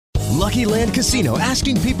Lucky Land Casino,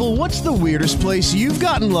 asking people, what's the weirdest place you've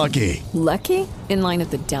gotten lucky? Lucky? In line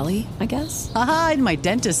at the deli, I guess? Aha, in my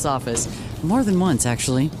dentist's office. More than once,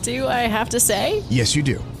 actually. Do I have to say? Yes, you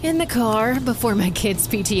do. In the car before my kids'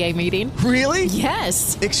 PTA meeting. Really?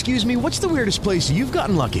 Yes. Excuse me, what's the weirdest place you've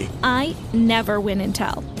gotten lucky? I never win and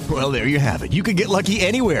tell. Well, there you have it. You can get lucky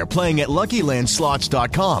anywhere, playing at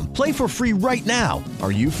LuckyLandSlots.com. Play for free right now.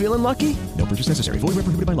 Are you feeling lucky? No purchase necessary. Void where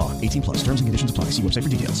prohibited by law. 18 plus. Terms and conditions apply. See website for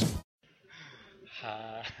details.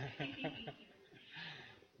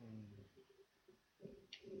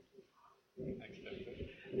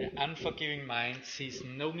 The unforgiving mind sees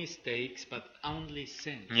no mistakes, but only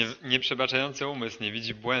sins. Nieprzebaczający umysł nie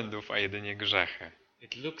widzi błędów, a jedynie grzechy.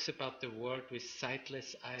 It looks about the world with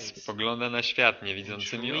sightless eyes. Spogląda na świat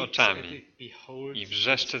niewidzącymi oczami i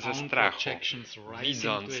wrzeszczy ze strachu,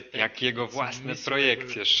 widząc, jak jego własne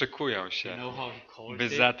projekcje szykują się, by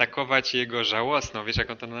zaatakować jego żałosną, wiesz jak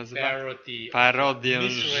on to nazywa? Parodię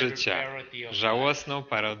życia. Żałosną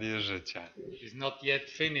parodię życia.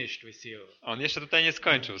 On jeszcze tutaj nie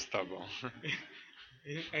skończył z tobą.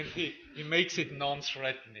 And he makes it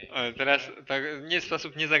non-threatening. Teraz tak nie w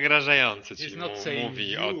sposób niezagrażający ci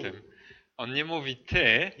mówi o tym. On nie mówi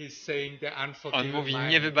ty, on mówi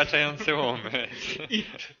niewybaczający umysł.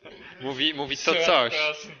 Mówi to coś.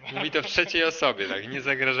 Mówi to w trzeciej osobie, tak,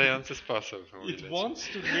 niezagrażający sposób.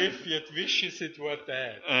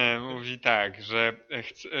 Mówi tak, że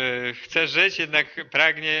chce żyć, jednak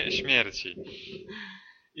pragnie śmierci.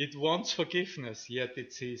 It wants forgiveness, yet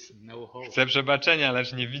it sees no hope. Chce przebaczenia,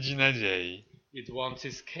 lecz nie widzi nadziei. It wants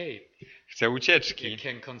escape. Chce ucieczki, It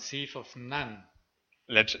can conceive of none.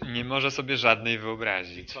 Lecz nie może sobie żadnej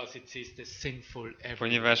wyobrazić, Because it sees the sinful everywhere.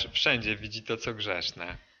 ponieważ wszędzie widzi to, co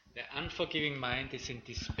grzeszne. The unforgiving mind is in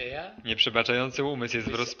despair. Nieprzebaczający umysł jest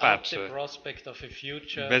w rozpaczy,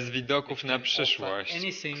 bez widoków na przyszłość,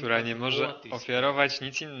 która nie może ofiarować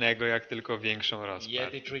nic innego, jak tylko większą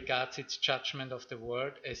rozpacz.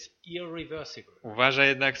 Uważa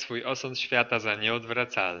jednak swój osąd świata za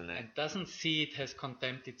nieodwracalny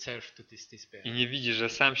i nie widzi, że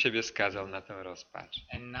sam siebie skazał na tę rozpacz.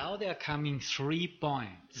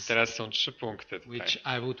 I teraz są 3 punkty tutaj.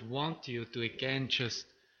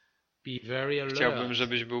 Chciałbym,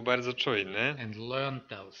 żebyś był bardzo czujny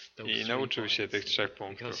i nauczył się tych 3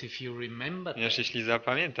 punktów. Ponieważ jeśli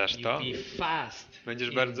zapamiętasz to,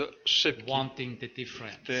 będziesz bardzo szybki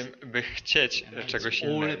w tym, by chcieć czegoś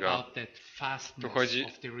innego. Tu chodzi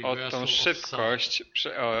o tą szybkość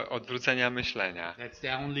odwrócenia myślenia.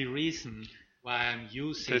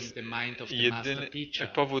 To jest jedyny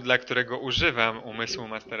powód, dla którego używam umysłu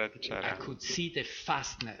Mastera Teachera.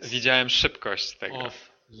 Widziałem szybkość tego.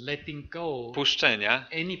 Puszczenia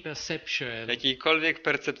jakiejkolwiek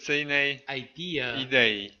percepcyjnej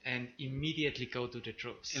idei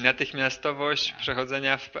i natychmiastowość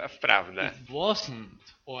przechodzenia w prawdę.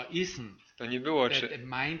 To nie było, czy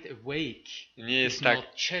nie jest tak,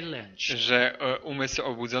 że umysł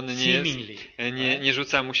obudzony nie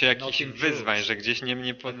rzuca mu się jakichś wyzwań, że gdzieś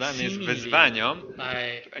nie poddany jest wyzwaniom,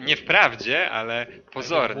 nie wprawdzie, ale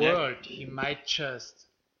pozornie.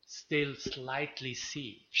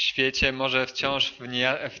 W świecie może wciąż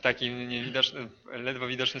w taki ledwo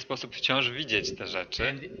widoczny sposób wciąż widzieć te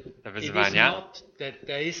rzeczy, te wyzwania.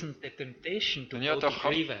 To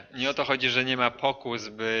nie o to chodzi, że nie ma pokus,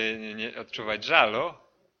 by nie odczuwać żalu,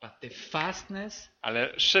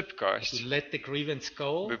 ale szybkość,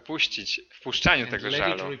 by puścić w puszczaniu tego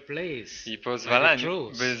żalu i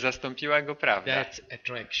pozwalaniu, by zastąpiła go prawda.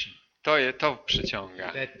 To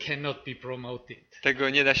przyciąga. Tego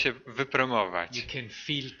nie da się wypromować.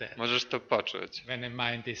 Możesz to poczuć,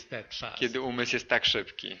 kiedy umysł jest tak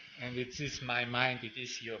szybki.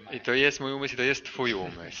 I to jest mój umysł i to jest twój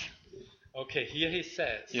umysł.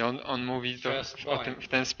 I on mówi to w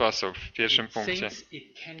ten sposób w pierwszym punkcie.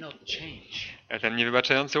 Ten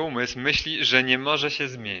niewybaczający umysł myśli, że nie może się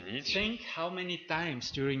zmienić.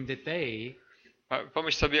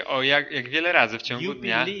 Pomyśl sobie o jak wiele razy w ciągu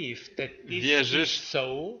dnia wierzysz,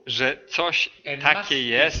 że coś takie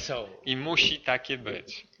jest i musi takie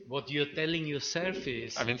być.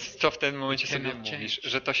 A więc co w tym momencie sobie mówisz?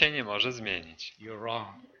 Że to się nie może zmienić.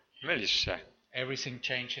 Mylisz się.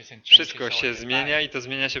 Wszystko się zmienia i to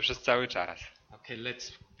zmienia się przez cały czas.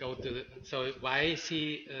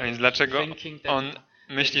 A więc dlaczego on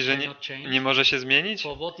myśli, że nie może się zmienić?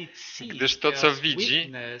 Gdyż to, co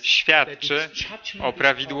widzi, świadczy o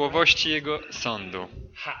prawidłowości jego sądu.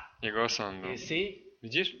 Jego osądu.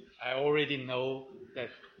 Widzisz?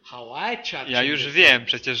 Ja już wiem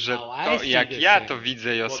przecież, że to jak ja to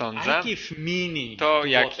widzę i osądzam, to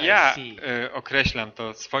jak ja określam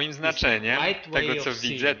to swoim znaczeniem tego, co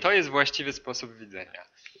widzę, to jest właściwy sposób widzenia.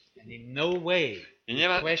 I nie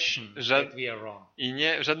ma w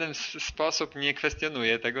żaden sposób nie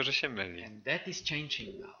kwestionuje tego, że się myli.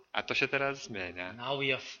 A to się teraz zmienia.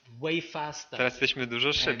 Teraz jesteśmy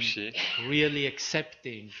dużo szybsi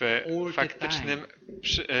w faktycznym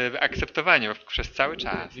akceptowaniu przez cały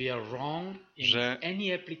czas, że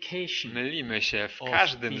mylimy się w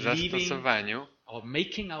każdym zastosowaniu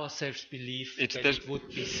i czy też w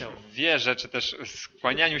wierze, czy też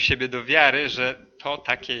skłanianiu siebie do wiary, że to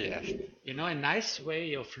takie jest.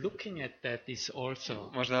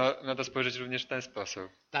 Można na to spojrzeć również w ten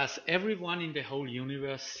sposób.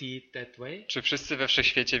 Czy wszyscy we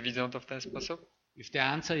wszechświecie widzą to w ten sposób?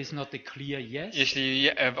 Jeśli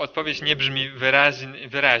odpowiedź nie brzmi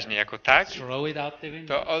wyraźnie jako tak,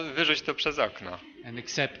 to wyrzuć to przez okno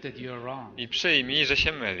i przyjmij, że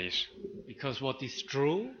się mylisz.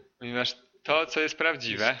 Ponieważ to, co jest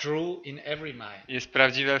prawdziwe, jest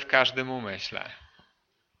prawdziwe w każdym umyśle.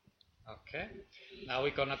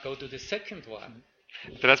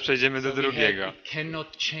 Teraz przejdziemy do drugiego.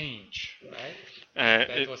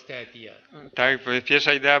 Tak,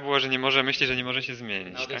 pierwsza idea była, że nie może myśleć, że nie może się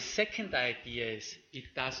zmienić. Tak?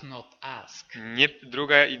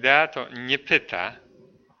 Druga idea to nie pyta,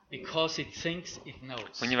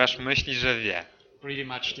 ponieważ myśli, że wie.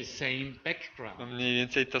 To mniej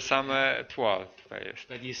więcej to same tło tutaj jest.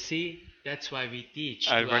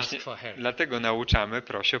 Ale właśnie dlatego nauczamy,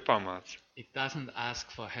 prosi o pomoc.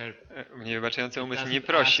 Niewybaczający umysł nie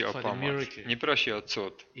prosi o pomoc, nie prosi o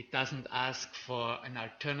cud,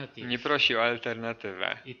 nie prosi o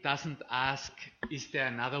alternatywę,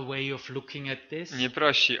 nie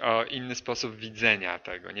prosi o inny sposób widzenia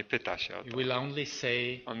tego, nie pyta się o to.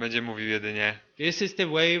 On będzie mówił jedynie,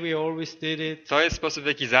 to jest sposób, w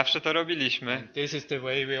jaki zawsze to robiliśmy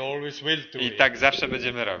i tak zawsze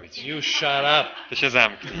będziemy robić. To się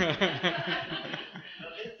zamknie.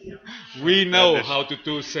 We know how to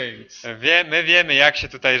do things. My wiemy, jak się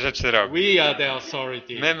tutaj rzeczy robi. We are the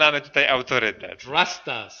authority. My mamy tutaj autorytet. Trust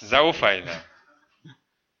us. Zaufaj nam.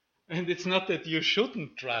 And it's not that you shouldn't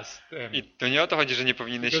trust them. I to nie o to chodzi, że nie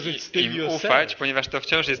powinieneś im ufać, ponieważ to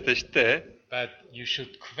wciąż jesteś ty. But you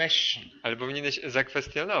should question. Ale powinieneś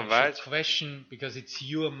zakwestionować. You should question because it's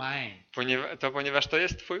your mind. Ponieważ to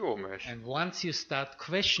jest twój umysł. And once you start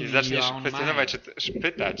questioning i zaczniesz kwestionować, czy też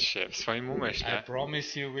pytać się w swoim umyśle. I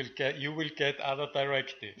promise you will get other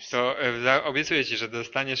directives. To obiecuję ci, że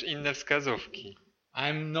dostaniesz inne wskazówki.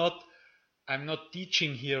 I'm not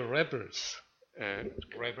teaching here rebels.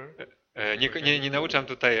 Nie nauczam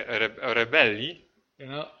tutaj o rebelii. You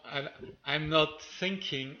know, I'm not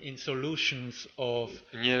thinking in solutions of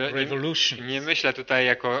revolutions. Nie myślę tutaj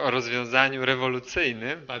jako o rozwiązaniu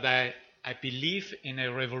rewolucyjnym. But I believe in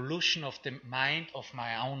a revolution of the mind of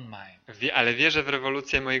my own mind. Ale wierzę w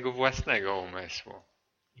rewolucję mojego własnego umysłu.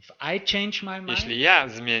 If I change my mind, jeśli ja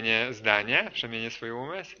zmienię zdanie, przemienię swój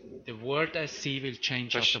umysł, the world I see will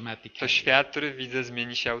change automatically. To świat, który widzę,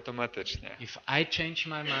 zmieni się automatycznie. If I change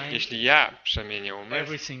my mind, jeśli ja przemienię umysł,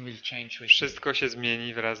 everything will change with wszystko się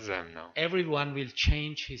zmieni wraz ze mną. Everyone will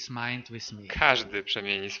change his mind with me. Każdy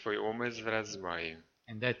przemieni swój umysł wraz z moim.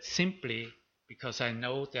 And that's simply because I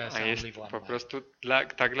know there's only one. A jest po prostu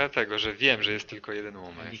tak dlatego, że wiem, że jest tylko jeden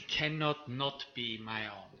umysł. And it cannot not be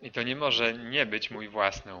my own. I to nie może nie być mój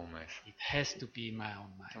własny umysł. It has to be my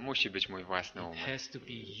own mind. To musi być mój własny umysł. It has to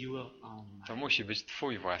be your own mind. To musi być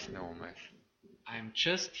twój własny umysł.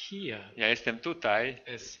 I'm just here. Ja jestem tutaj,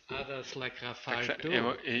 as others like Rafał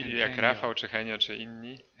jak Rafał, czy Henio, czy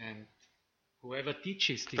inni. And whoever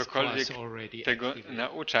teaches this ktokolwiek course already tego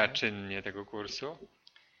naucza czynnie tego kursu,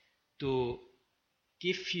 to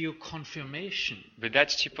give you confirmation, by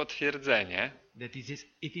dać ci potwierdzenie, that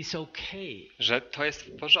it is okay, że to jest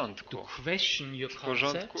w porządku. To question your w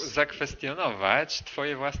porządku zakwestionować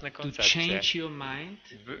twoje własne koncepcje. To change your mind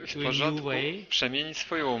w porządku przemienić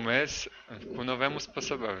swój umysł ku nowemu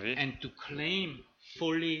sposobowi. And to claim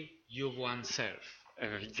fully your oneself.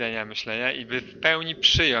 Widzenia, myślenia i by w pełni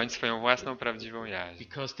przyjąć swoją własną prawdziwą jaźń.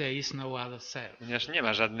 Because there is no other self. Ponieważ nie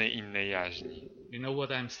ma żadnej innej jaźni. You know what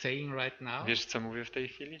I'm saying right now? Wiesz, co mówię w tej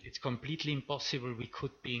chwili? It's completely impossible we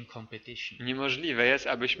could be in competition. Niemożliwe jest,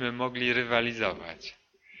 abyśmy mogli rywalizować.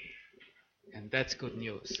 And that's good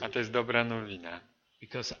news. A to jest dobra nowina.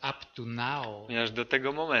 Because up to now, ponieważ do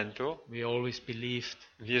tego momentu we always believed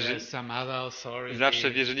there's some other authority,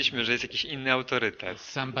 zawsze wierzyliśmy, że jest jakiś inny autorytet,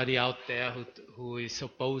 somebody out there who is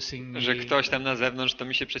opposing me, że ktoś tam na zewnątrz to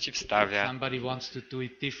mi się przeciwstawia, somebody wants to do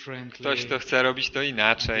it differently, ktoś to chce robić to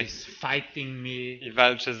inaczej fighting me, i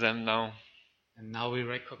walczy ze mną. And now we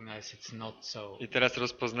recognize it's not so. I teraz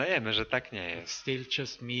rozpoznajemy, że tak nie jest. It's still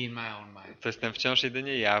just me in my own mind. To jestem wciąż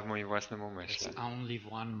jedynie ja w moim własnym umyśle. There's only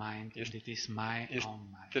one mind and it is my own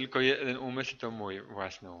mind. Tylko jeden umysł i to mój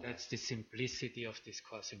własny umysł. That's the simplicity of this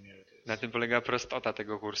Course in Miracles. Na tym polega prostota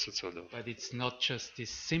tego kursu cudów. But it's not just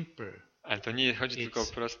this simple. Ale to nie chodzi tylko o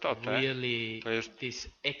prostotę. Really to jest this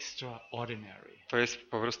extraordinary. To jest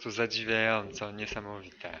po prostu zadziwiająco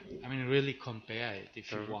niesamowite. I mean, really compare it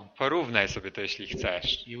if you want. Porównaj sobie to, jeśli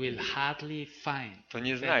chcesz. You will hardly find to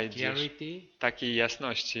nie that znajdziesz clarity takiej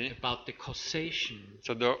jasności about the causation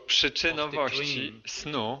co do przyczynowości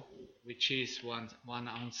snu, which is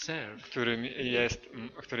one own self,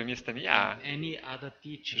 którym jestem ja, any other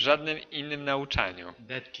teaching. W żadnym innym nauczaniu.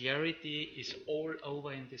 That clarity is all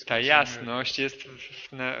over in this Ta jasność jest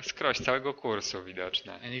skroś całego kursu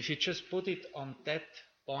widoczna. And if you just put it on that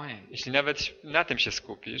point, jeśli nawet na tym się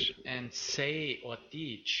skupisz and say or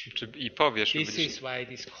teach, i powiesz, this is why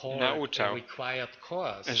this nauczał,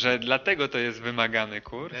 course, że dlatego to jest wymagany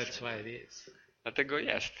kurs, that's why it is. Dlatego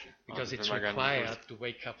jest. Because it's required to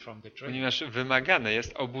wake up from the dream. Ponieważ wymagane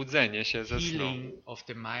jest obudzenie się ze snu. Healing of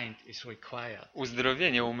the mind is required.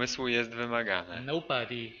 Uzdrowienie umysłu jest wymagane.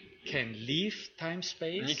 Nobody can leave time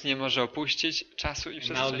space. Nikt nie może opuścić czasu i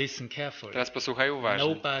przestrzeni. Now listen carefully. Teraz posłuchaj uważnie.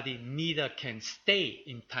 Nobody neither can stay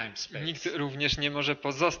in time space. Nikt również nie może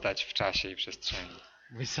pozostać w czasie i przestrzeni.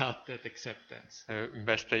 Without that acceptance.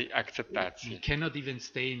 Bez tej akceptacji. You cannot even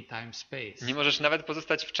stay in time space. Nie możesz nawet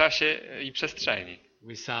pozostać w czasie i przestrzeni.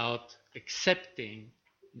 Without accepting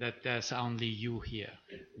that there's only you here.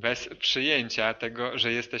 Bez przyjęcia tego,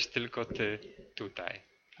 że jesteś tylko ty tutaj.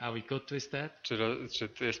 Are we good with that? Czy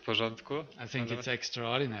to jest w porządku? I think it's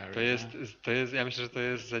extraordinary. Ja myślę, że to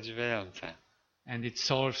jest zadziwiające. And it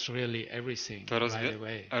solves really everything to right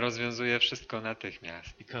away. Rozwiązuje wszystko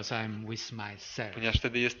natychmiast. Because I'm with myself. Ponieważ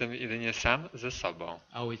wtedy jestem jedynie sam ze sobą.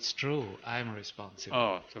 Oh, it's true. I'm responsible.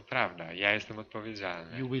 O, to prawda. Ja jestem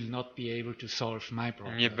odpowiedzialny. You will not be able to solve my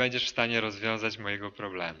problem. Nie będziesz w stanie rozwiązać mojego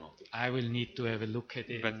problemu. I will need to have a look at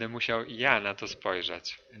it. Będę musiał ja na to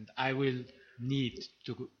spojrzeć. And I will need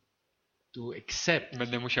to accept.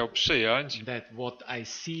 Będę musiał przyjąć, that what I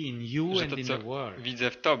see in you że and to, in co the world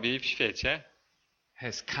widzę w tobie i w świecie,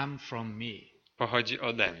 has come from me. Pochodzi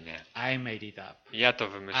ode mnie. I made it up. Ja to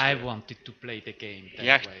wymyśliłem. I wanted to play the game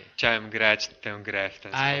that way. Chciałem grać tę grę w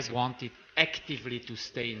ten sposób. I wanted actively to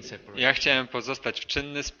stay in separation. Ja chciałem pozostać w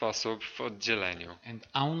czynny sposób w oddzieleniu. And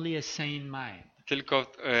only a sane mind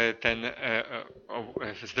tylko ten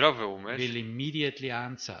zdrowy umysł will immediately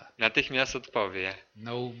answer. Natychmiast odpowie.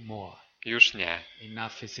 No more. Już nie.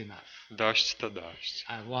 Enough is enough. Dość to dość.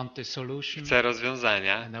 I want the solution. Chcę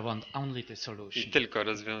rozwiązania. And I want only the solution. I tylko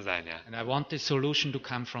rozwiązania. And I want the solution to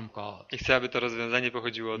come from God. I chcę, aby to rozwiązanie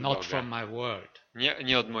pochodziło od Boga. Not from my word.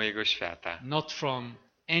 Nie od mojego świata. Not from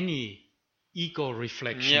any ego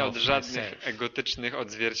reflection nie od of żadnych myself. Egotycznych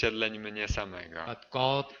odzwierciedleń mnie samego. But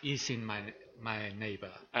God is in my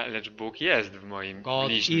neighbor. Lecz Bóg jest w moim God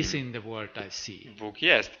bliźnim. is in the world I see. Bóg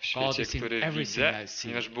jest w God świecie, is in który everything widzę, I see.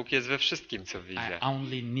 ponieważ Bóg jest we wszystkim, co widzę. I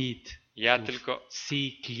only need Ja to tylko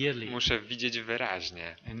see clearly muszę widzieć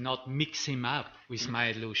wyraźnie and not mix him up with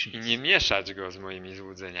my illusions. i nie mieszać go z moimi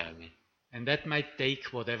złudzeniami. And that might take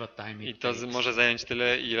whatever time I it to takes. może zająć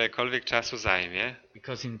tyle, ilekolwiek czasu zajmie,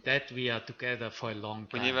 Because in that we are together for a long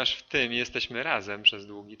time. ponieważ w tym jesteśmy razem przez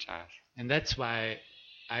długi czas. And that's why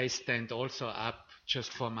I stand also up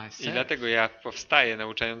just for I myself. dlatego ja powstaję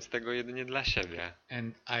nauczając tego jedynie dla siebie.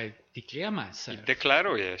 And I declare I myself.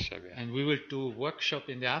 deklaruję siebie. And we will do workshop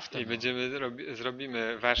in the I afternoon.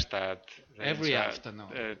 zrobimy warsztat Every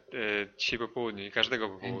afternoon. dzisiaj po południu i każdego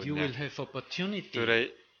And you popołudnia, will have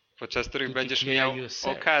opportunity podczas których to będziesz declare miał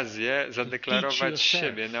yourself, okazję teach zadeklarować yourself.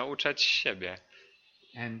 siebie, nauczać siebie.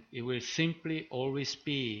 and it will simply always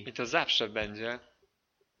be I to zawsze będzie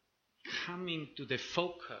coming to the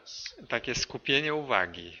focus takie skupienie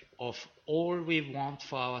uwagi of all we want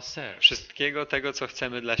for ourselves. wszystkiego tego, co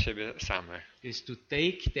chcemy dla siebie samych. Is to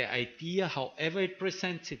take the idea however it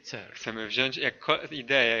presents itself. Chcemy wziąć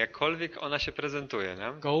ideę, jakkolwiek ona się prezentuje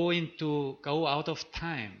nam, Go out of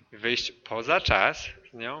time. wyjść poza czas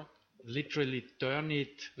z nią, Literally turn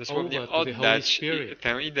it dosłownie over to the Holy oddać Spirit.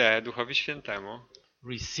 tę ideę Duchowi Świętemu,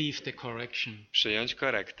 Receive the correction przyjąć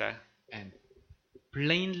korektę and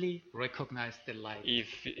plainly recognize the light. I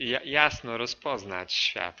jasno rozpoznać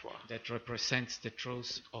światło, That represents the truth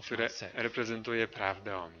of które myself. reprezentuje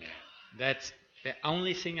prawdę o mnie. That's the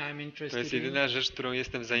only thing I'm interested To jest in. jedyna rzecz, którą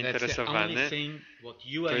jestem zainteresowany.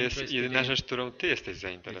 To jest jedyna rzecz, którą ty jesteś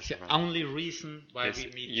zainteresowany. To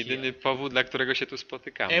jest jedyny powód, dla którego się tu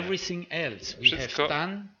spotykamy. Wszystko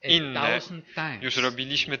inne już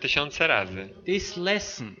robiliśmy tysiące razy.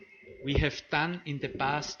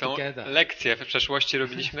 Tą lekcję w przeszłości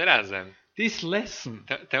robiliśmy razem.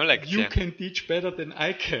 Tę lekcję.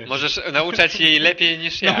 Możesz nauczać jej lepiej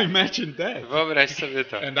niż ja. Wyobraź sobie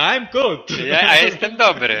to. A jestem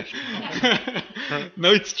dobry. No,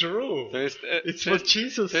 it's true. To jest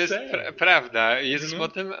said. Prawda. Jezus o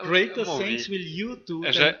tym mówi,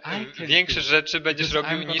 że większe rzeczy będziesz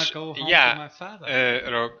robił niż ja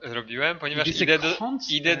robiłem, ponieważ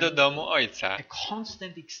idę do domu Ojca.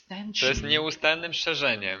 To jest nieustannym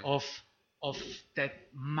szerzeniem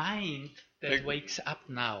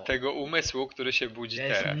tego umysłu, który się budzi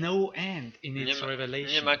teraz.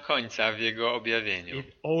 Nie ma końca w jego objawieniu.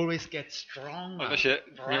 Ono się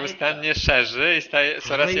nieustannie szerzy i staje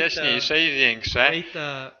coraz jaśniejsze i większe.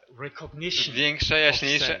 Większe,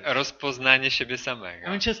 jaśniejsze rozpoznanie siebie samego.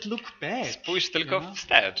 Spójrz tylko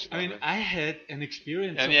wstecz.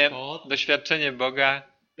 Ja miałem doświadczenie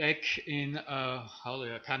Boga back in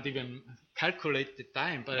I can't even calculate the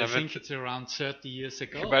time, but I think it's around 30 years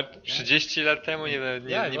ago. Chyba 30 lat temu, nie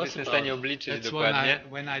jestem w stanie obliczyć dokładnie.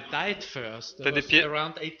 When I died first, wtedy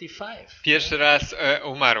around 85. Pierwszy raz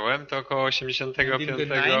umarłem, to około 85 roku. In the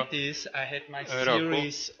 90s I had my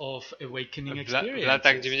series of awakening experiences. W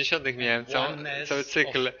latach 90. miałem cały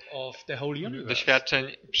cykl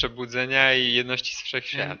doświadczeń przebudzenia i jedności z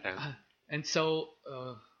wszechświatem. And so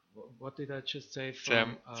what did I just say?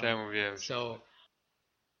 Co ja mówiłem?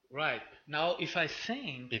 Right. Now, if I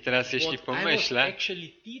think I teraz jeśli pomyślę,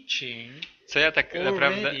 co ja tak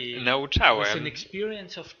naprawdę naprawdę nauczałem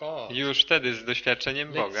już wtedy z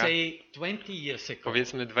doświadczeniem Boga,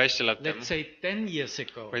 powiedzmy 20 lat temu,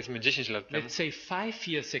 powiedzmy 10 lat temu,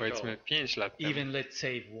 powiedzmy 5 lat temu,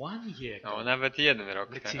 no, nawet 1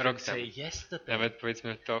 rok temu, nawet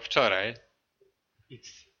powiedzmy to wczoraj,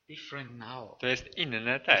 to jest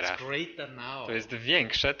inne teraz. To jest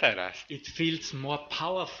większe teraz.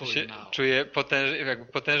 Czuję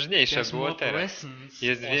potężniejsze było teraz.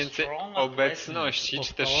 Jest więcej obecności,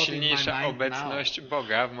 czy też silniejsza obecność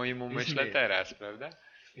Boga w moim umyśle teraz, prawda?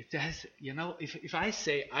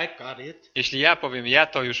 Jeśli ja powiem, ja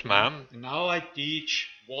to już mam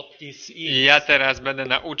i ja teraz będę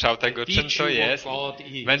nauczał tego, czym to jest,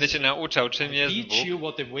 będę cię nauczał, czym jest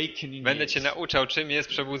Bóg, będę cię nauczał, czym jest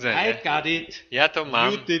przebudzenie. Ja to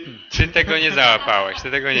mam, ty tego nie załapałeś,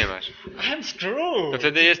 ty tego nie masz. To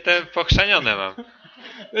wtedy jestem pochrzanione mam.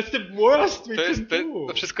 That's the worst we can do.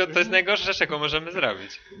 To wszystko to jest najgorsza rzecz, jaką możemy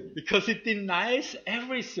zrobić. Because it denies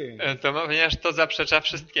everything. Ponieważ to zaprzecza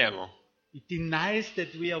wszystkiemu. It denies that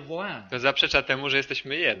we are one. To zaprzecza temu, że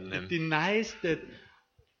jesteśmy jednym. It denies that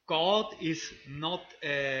God is not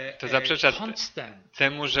to zaprzecza constant.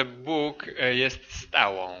 Temu, że Bóg jest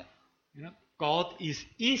stałą. God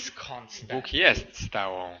is constant. Bóg jest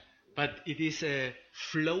stałą. But it is a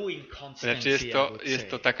flowing constancy. Znaczy jest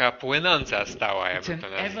to taka płynąca stała, ja bym to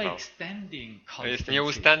nazwał. To jest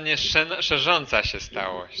nieustannie szerząca się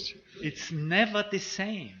stałość. It's never the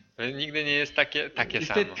same. To nigdy nie jest takie samo. Is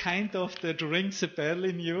that kind of that rings a bell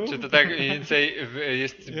in you? Czy to tak mniej więcej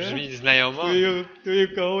brzmi znajomo? Do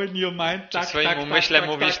you go in your mind? Czy w swoim umyśle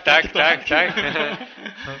mówisz tak?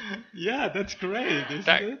 Yeah, that's great, isn't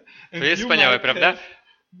tak. it? To jest wspaniałe, prawda?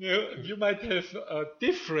 You might have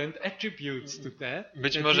different attributes to that.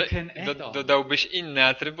 Być może dodałbyś inne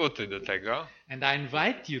atrybuty do tego. And I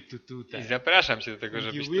invite you to do that. I zapraszam cię do tego,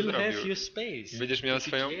 żebyś to zrobił. Będziesz miał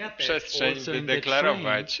swoją przestrzeń, by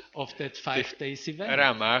deklarować w tych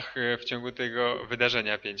ramach w ciągu tego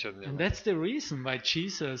wydarzenia 5-dniowego.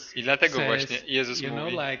 I dlatego właśnie Jezus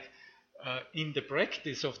mówi, in the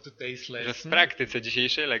practice of today's lesson, że w praktyce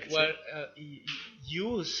dzisiejszej lekcji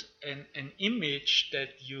use an image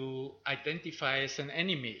that you identify as an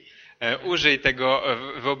enemy. Użyj tego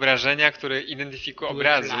wyobrażenia, które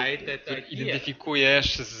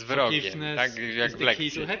identyfikujesz z wrogiem, tak jak w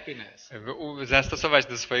lekcji. Zastosować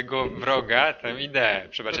do swojego wroga tę ideę.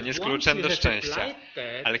 Przebaczenie jest kluczem do szczęścia.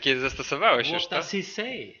 Ale kiedy zastosowałeś już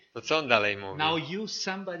to co on dalej mówi?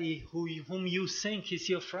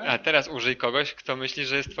 A teraz użyj kogoś, kto myśli,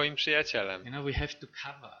 że jest twoim przyjacielem.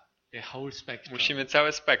 the whole spectrum. Musimy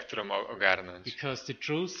całe spektrum ogarnąć. Because the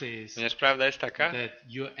truth is Ponieważ prawda jest taka, that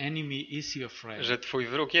your enemy is your friend. że twój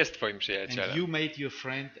wróg jest twoim And przyjacielem. you made your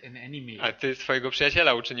friend an enemy. A ty swojego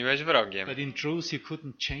przyjaciela uczyniłeś wrogiem. But in truth you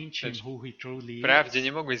couldn't change him who he truly is. Wprawdzie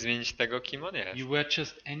nie mogłeś zmienić tego, kim on jest. You were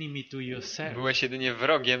just enemy to yourself. Byłeś jedynie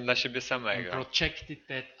wrogiem dla siebie And samego. projected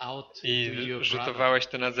that out I to your brother. rzutowałeś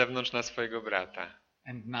to na zewnątrz na swojego brata.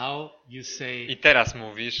 And now you say, I teraz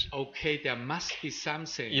mówisz, okay, there must be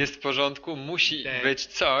something jest w porządku, musi that być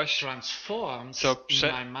coś, transforms co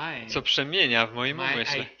in my mind co przemienia w moim my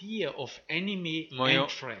umyśle idea of enemy moją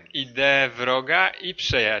and friend. ideę wroga i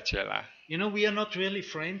przyjaciela. You know, we are not really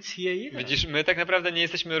friends here either. Widzisz, my tak naprawdę nie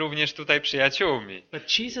jesteśmy również tutaj przyjaciółmi.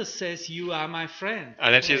 But Jesus says, you are my friend.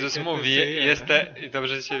 Ale Jezus Good mówi, to see you.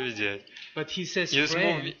 dobrze cię widzieć. But he says Jezus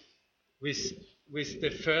friend mówi, with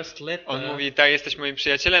the first letter. on mówi, tak, jesteś moim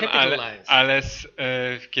przyjacielem, Capitalized. ale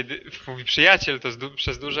kiedy mówi przyjaciel, to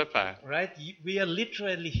przez duże P. Right? We are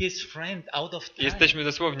literally his friend out of time. Jesteśmy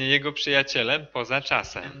dosłownie jego przyjacielem poza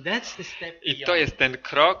czasem. And that's the step I to beyond. jest ten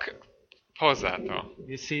krok poza to.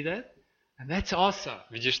 You see that? And that's awesome.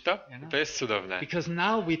 Widzisz to? To jest cudowne. Because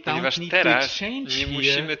now we Ponieważ don't need teraz to change nie here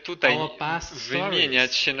musimy tutaj our past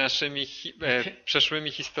wymieniać stories. się naszymi przeszłymi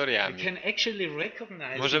We historiami. can actually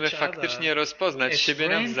recognize Możemy each faktycznie other rozpoznać as siebie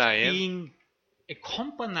friends nawzajem being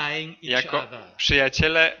accompanying each jako other,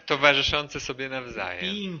 przyjaciele towarzyszące sobie nawzajem,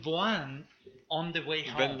 being one on the way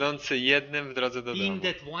home, będący jednym w drodze do being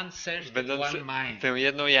domu, that one self, that będący one mind. tą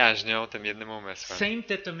jedną jaźnią, tym jednym umysłem. Same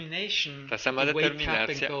determination Ta sama to wake up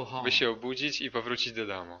determinacja, and go home. by się obudzić i powrócić do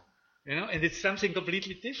domu. You know, and it's something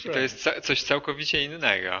completely To different. jest coś całkowicie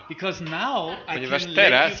innego. Because now I Ponieważ can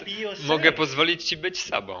teraz let you be yourself. mogę pozwolić ci być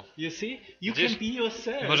sobą. You see, you Widzisz? can be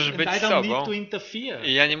yourself. Możesz and być I don't sobą need to interfere.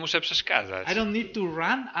 I ja nie muszę przeszkadzać. I don't need to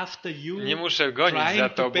run after you. Nie muszę gonić trying za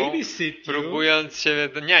to tobą, babysit you, próbując cię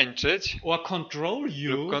niańczyć or control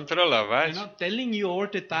you, lub kontrolować, telling you all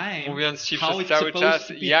the time mówiąc ci how przez it's cały supposed czas,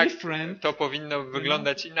 to be jak different, to powinno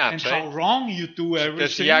wyglądać and inaczej, how wrong you do też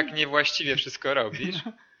everything. jak niewłaściwie wszystko robisz.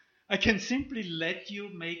 I can simply let you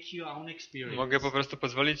make your own experience. Mogę po prostu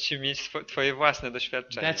pozwolić ci mieć twoje własne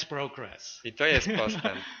doświadczenie. That's progress. I to jest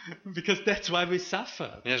postęp. Because that's why we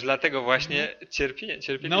suffer. Wiesz, dlatego właśnie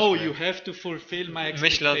cierpiliśmy. No, you have to fulfill my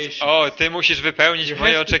Myśląc, expectations. ty musisz wypełnić You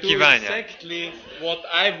moje have to do oczekiwania. exactly what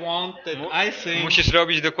I want, that I think Musisz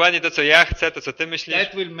robić dokładnie to, co ja chcę, to, co ty myślisz,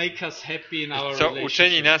 that will make us happy in our co uczyni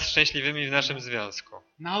relationship. nas szczęśliwymi w naszym związku.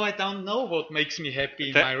 Now I don't know what makes me happy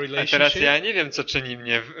in my A relationship. teraz ja nie wiem, co czyni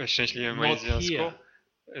mnie szczęśliwym w moim Not związku. here.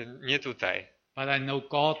 Nie tutaj. But I know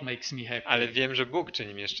God makes me happy. Ale wiem, że Bóg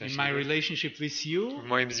czyni mnie In my szczęśliwym. relationship with you, W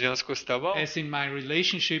moim związku z tobą, as in my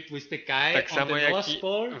relationship with the guy tak on samo the jak North i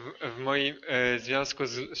Pole, w moim związku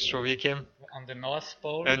z człowiekiem on the North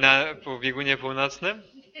Pole, po biegunie północnym,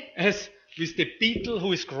 as with the beetle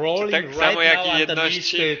who is crawling tak right samo jak now i underneath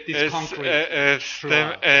jedności this concrete z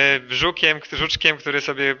floor. tym żuczkiem, który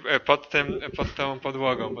sobie pod tą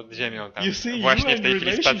podłogą, pod ziemią tam You see, właśnie you w tej and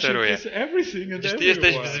chwili relationship spaceruje. is everything and Widzisz, ty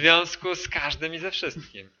jesteś w everywhere. związku z każdym i ze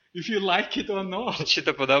wszystkim. If you like it or Czy not. ci się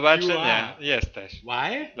to podoba, You czy nie? are. Jesteś.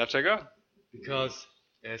 Why? Dlaczego? Because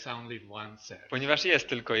there's only one self. Ponieważ jest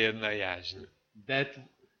tylko jedna jaźń. That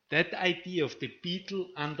idea of the beetle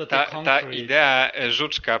under the Ta concrete idea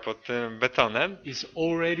żuczka pod tym betonem is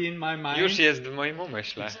already in my mind. już jest w moim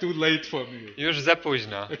umyśle. It's too late for me. Już za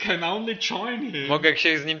późno. I can only join him, Mogę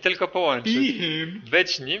się z nim tylko be połączyć, him,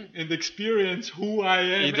 być nim and experience who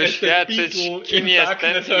I am i as the doświadczyć, beetle kim in jestem,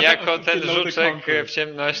 darkness jako ten below the żuczek concrete. w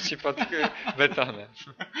ciemności pod betonem.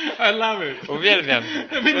 I love it. Uwielbiam.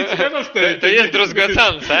 I mean, it's devastating. To jest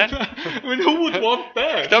druzgocące. I mean, who would want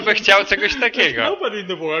that? Kto by chciał czegoś There's takiego? nobody in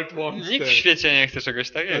the world wants Nikt w that. świecie nie chce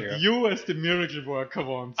czegoś takiego. But you as the miracle worker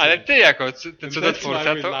wants Ale it. ty jako And cudotwórca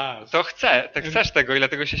that's why we laugh. chcesz tego i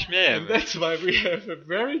dlatego się And śmiejemy. that's why we have a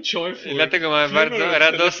very joyful I dlatego mamy bardzo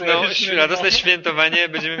funeral celebration. radosne świętowanie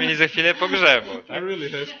będziemy mieli za chwilę pogrzebu. I Tak? really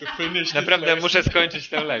have to finish this Naprawdę lesson. muszę skończyć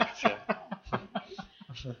tę lekcję.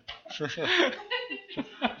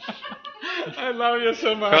 I love you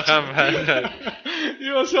so much. Kocham was.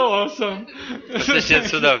 You are so awesome. Jesteście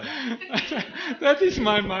cudowni. That is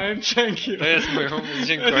my mind. Thank you. To jest mój umysł. That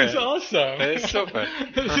Dziękuję. is awesome. To jest super.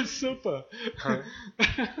 That is super.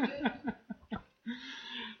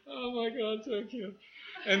 Oh my God, thank you.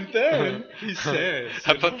 And then he says,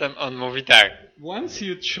 A potem on mówi tak. once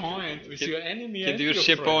you joined with your enemy and Kiedy już your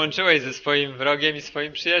się friend, połączyłeś ze swoim wrogiem i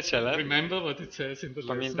swoim przyjacielem, remember what it says in the lesson?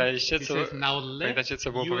 Pamiętaliście, He co- says, now let pamiętacie,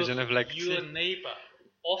 co było powiedziane w lekcji? your neighbor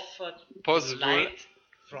offer pozwól light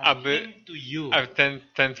aby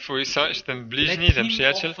ten twój sąsiad, ten bliźni, ten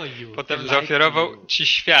przyjaciel potem zaoferował ci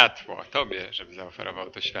światło, tobie, żeby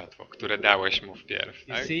zaoferował to światło, które dałeś mu wpierw.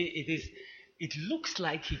 Tak?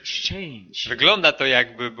 Wygląda to,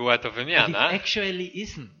 jakby była to wymiana,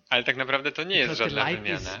 ale tak naprawdę to nie jest żadna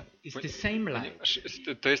wymiana.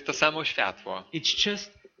 To jest to samo światło.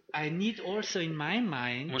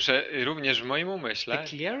 Muszę również w moim umyśle,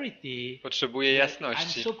 potrzebuję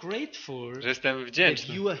jasności, że jestem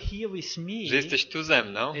wdzięczny, że jesteś tu ze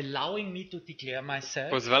mną,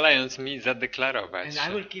 pozwalając mi zadeklarować się.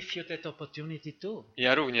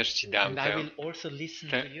 Ja również ci dam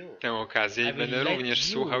tę okazję i będę również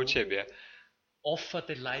słuchał ciebie.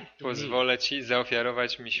 Pozwolę ci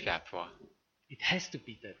zaofiarować mi światło.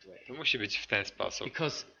 To musi być w ten sposób.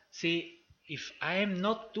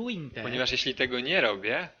 Ponieważ jeśli tego nie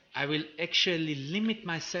robię,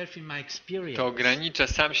 to ograniczę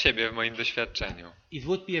sam siebie w moim doświadczeniu.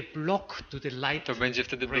 To będzie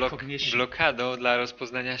wtedy blokadą dla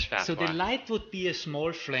rozpoznania światła.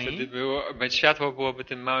 Wtedy światło byłoby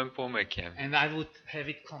tym małym płomykiem.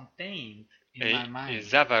 I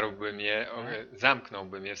zawarłbym je,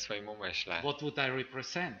 zamknąłbym je w swoim umyśle.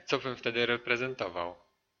 Co bym wtedy reprezentował?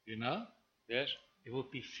 Wiesz?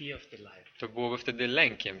 To byłoby wtedy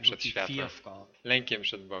lękiem przed światłem, lękiem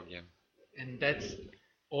przed Bogiem.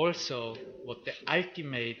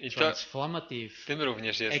 I to tym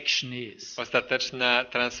również jest ostateczna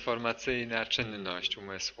transformacyjna czynność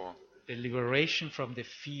umysłu.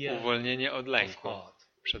 Uwolnienie od lęku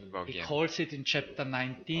przed Bogiem.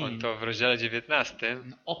 On to w rozdziale 19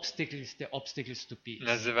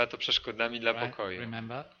 nazywa to przeszkodami dla pokoju.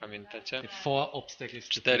 Pamiętacie?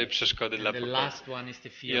 4 przeszkody dla pokoju.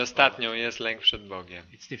 I ostatnią jest lęk przed Bogiem.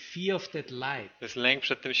 To jest lęk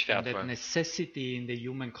przed tym światłem.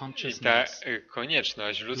 I ta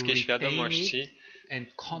konieczność w ludzkiej świadomości,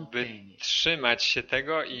 by trzymać się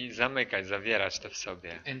tego i zamykać, zawierać to w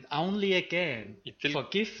sobie.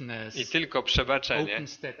 I tylko przebaczenie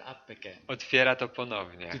otwiera to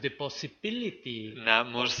ponownie na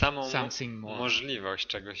samą możliwość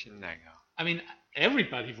czegoś innego.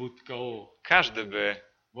 Każdy by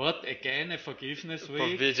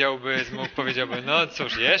powiedziałby, no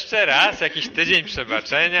cóż, jeszcze raz, jakiś tydzień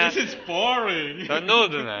przebaczenia. To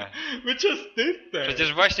nudne.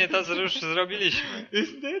 Przecież właśnie to już zrobiliśmy.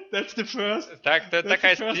 Tak,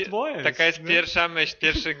 taka jest pierwsza myśl,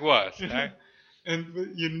 pierwszy głos. Tak?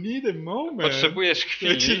 Potrzebujesz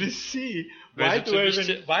chwili, by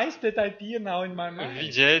rzeczywiście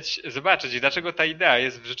widzieć, zobaczyć, dlaczego ta idea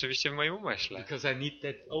jest rzeczywiście w moim umyśle.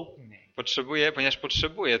 Ponieważ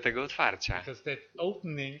potrzebuję tego otwarcia.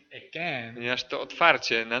 Ponieważ to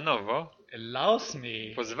otwarcie na nowo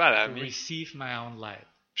pozwala mi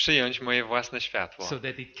przyjąć moje własne światło,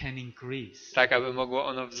 tak aby mogło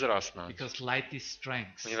ono wzrosnąć.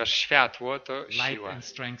 Ponieważ światło to siła.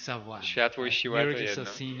 Światło i siła to jedno.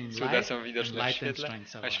 Cuda są widoczne w świetle,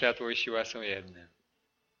 a światło i siła są jedne.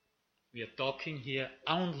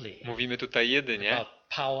 Mówimy tutaj jedynie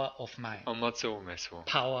o mocy umysłu,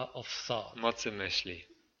 mocy myśli.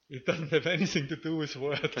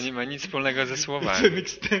 To nie ma nic wspólnego ze słowami.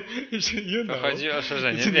 To chodzi o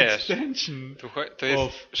szerzenie, wiesz. To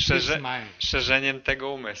jest szerzeniem tego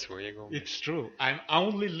umysłu, jego umysłu.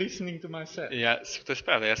 To jest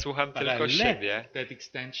prawda, ja słucham tylko siebie,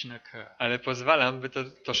 ale pozwalam, by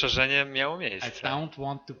to szerzenie miało miejsce.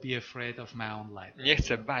 Nie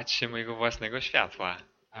chcę bać się mojego własnego światła.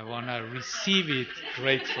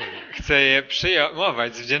 Chcę je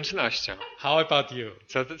przyjmować z wdzięcznością. How about you?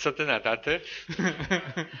 Co ty na to, ty?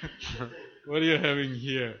 What are you having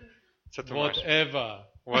here? Co tu Whatever.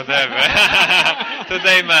 Whatever.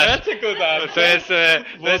 Tutaj masz. To jest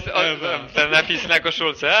ten napis na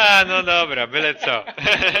koszulce. A, no dobra, byle co.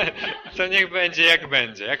 To niech będzie,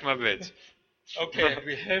 jak ma być. Okay,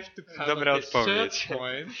 we have to cover dobra odpowiedź.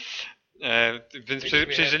 Więc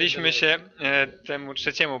przyjrzeliśmy się temu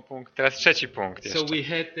trzeciemu punktu, teraz trzeci punkt jeszcze.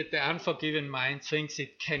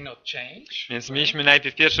 Więc mieliśmy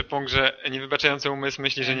najpierw pierwszy punkt, że niewybaczający umysł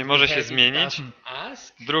myśli, że nie może się zmienić.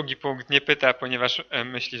 Drugi punkt, nie pyta, ponieważ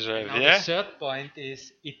myśli, że wie.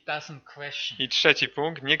 I trzeci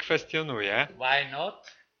punkt, nie kwestionuje.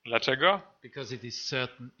 Dlaczego?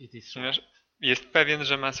 Ponieważ jest pewien,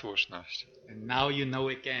 że ma słuszność.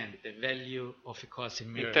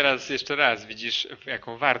 I teraz jeszcze raz widzisz,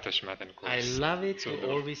 jaką wartość ma ten kurs.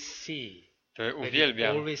 To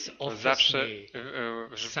uwielbiam, to zawsze,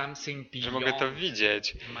 że mogę to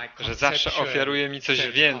widzieć, że zawsze ofiaruje mi coś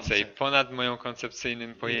więcej ponad moją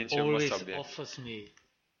koncepcyjnym pojęciem o sobie.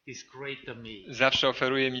 Zawsze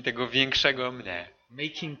oferuje mi tego większego mnie.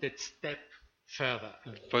 further.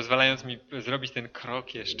 Pozwalając mi zrobić ten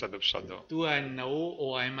krok jeszcze do przodu. Do I know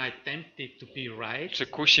or am I tempted to be right? Czy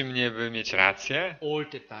kusi mnie, by mieć rację? All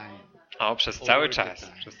the time. O, przez cały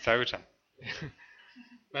czas. Przez cały czas.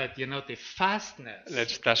 But you know, the fastness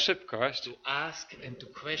Lecz ta szybkość, to ask and to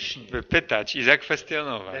question, by pytać i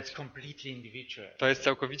zakwestionować, that's completely individual. to jest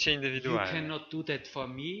całkowicie You indywidualne. cannot do that for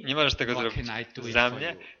me. Nie możesz tego Nor zrobić can I do it za for mnie,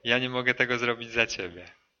 you. ja nie mogę tego zrobić za ciebie.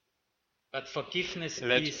 But forgiveness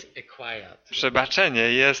Lecz is acquired. przebaczenie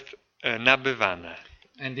jest nabywane.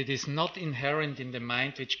 And it is not inherent in the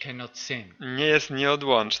mind which cannot sin. Nie jest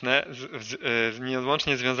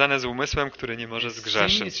nieodłącznie związane z umysłem, który nie może Sin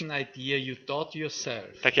zgrzeszyć. is an idea you taught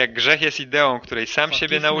yourself. Tak jak grzech jest ideą, której sam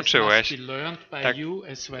siebie Forgiveness nauczyłeś, must be learned by tak- you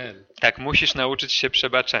as well. tak musisz nauczyć się But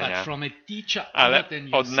przebaczenia. from a teacher Ale other than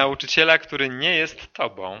od yourself, nauczyciela, który nie jest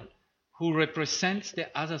tobą, who represents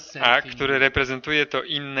the other a self in który you, reprezentuje to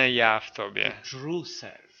inne ja w tobie. the true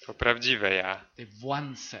self, To prawdziwe ja. the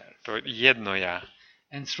one self. To jedno ja.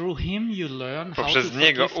 And through him you learn how Poprzez to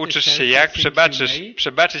niego forgive the uczysz self się, you jak think you may.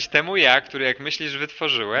 przebaczyć temu ja, który jak myślisz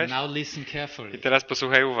wytworzyłeś. Now listen carefully. I teraz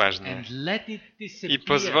posłuchaj uważnie. And let it I disappear.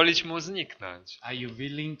 pozwolić mu zniknąć. Are you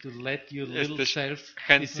willing to let your little Jesteś self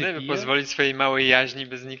chętny, by disappear? pozwolić swojej małej jaźni,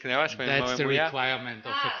 by zniknęła, swojemu That's the małemu ja? requirement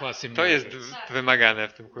of a Course in To jest Miracles. wymagane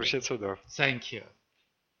w tym kursie cudów. Thank you.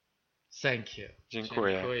 Thank you.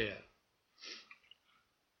 Dziękuję.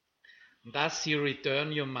 Thus you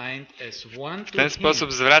return your mind as one W to ten him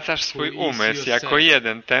sposób zwracasz swój who is umysł jako yourself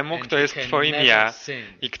jeden temu, and kto who jest can twoim never ja sin.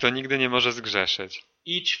 i kto nigdy nie może zgrzeszyć.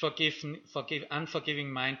 Each unforgiving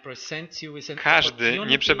mind presents you with an Każdy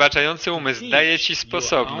opportunity nieprzebaczający to umysł teach daje ci your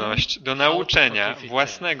sposobność own do how to nauczenia forgive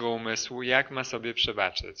własnego umysłu, jak ma sobie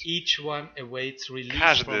przebaczyć. Each one awaits release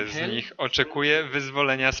Każdy from z hell nich oczekuje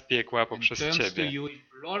wyzwolenia z piekła and poprzez turns to ciebie you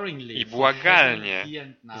imploringly i for błagalnie heaven here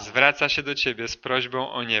and now. zwraca się do ciebie z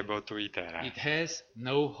prośbą o niebo tu i teraz. It has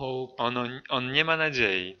no hope, On nie ma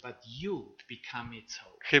nadziei, but you become its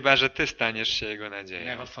hope. chyba że ty staniesz się jego nadzieją.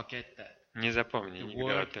 Never forget that. Nie zapomnij The nigdy o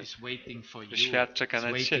world tym. is waiting for you. Świat czeka It's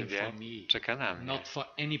na waiting ciebie, for me. czeka na mnie. Not for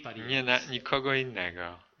anybody Nie na else. nikogo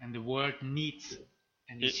innego. And the world needs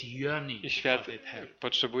and is yearning I for świat that help.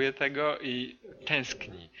 potrzebuje tego i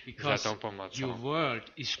tęskni za Because tą your pomocą.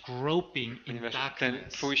 world is groping in Ponieważ ten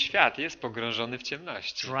darkness, twój świat jest pogrążony w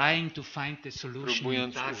ciemności, trying to find the solution in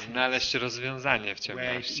próbując darkness znaleźć rozwiązanie w where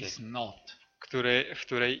it ciemności, is not. w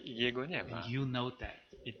której jego nie ma. And you know that.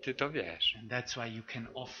 I ty to wiesz. And that's why you can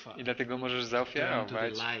offer. I dlatego możesz Turn to the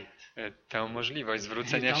zaofiarować light. tę możliwość You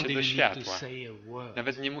zwrócenia don't się do even need to światła. say a word.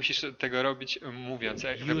 Nawet nie musisz tego robić mówiąc, You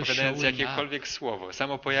wypowiadając showing jakiekolwiek słowo.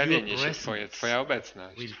 Samo pojawienie Your się presence twoje, twoja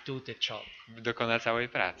obecność will do the job. dokona całej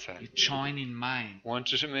pracy. You join in mind.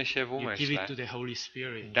 Łączymy się w You give umyśle. it to the Holy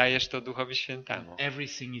Spirit. Dajesz to Duchowi Świętemu.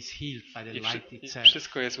 Everything is healed by the light I itself.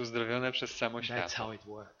 wszystko jest uzdrowione przez samo That's światło. how it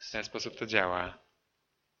works. W ten sposób to działa.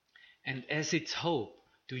 And as its hope,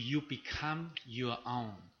 do you become your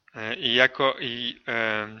own. I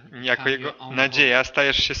jako jego nadzieja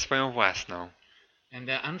stajesz się swoją własną. And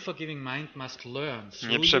the unforgiving mind must learn through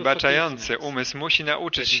your Nieprzebaczający forgiveness umysł musi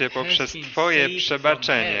nauczyć that się it has poprzez been twoje saved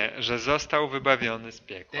przebaczenie, from że został wybawiony z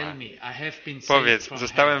piekła. Tell me, I have been saved Powiedz, from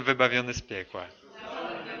zostałem hell. wybawiony z piekła.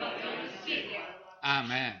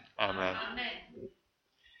 Amen. Amen.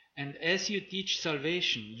 And as you teach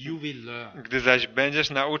salvation, you will learn. Gdy zaś będziesz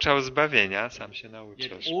nauczał zbawienia, sam się Yet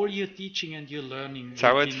nauczysz. all your teaching and your learning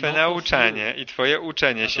Całe will be twe not nauczanie of i twoje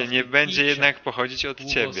uczenie but się of nie the będzie teacher jednak pochodzić od you,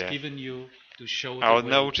 who was ciebie, given you to show a the od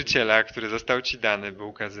way. nauczyciela, który został ci dany, by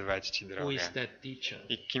ukazywać ci Who drogę. is that teacher?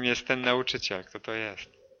 I kim jest ten nauczyciel? Kto to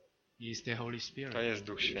jest? He is the Holy Spirit. To jest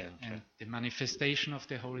Duch Święty. And the manifestation of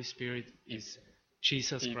the Holy Spirit is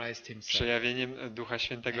Jesus I Christ himself. przejawieniem Ducha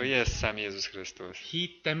Świętego jest sam Jezus Chrystus. He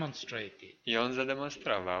demonstrated I On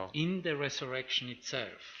zademonstrował in the resurrection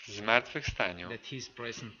itself w zmartwychwstaniu, that he is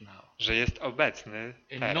present now. że jest obecny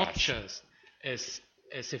And not teraz. just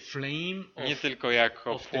as a flame Nie of, tylko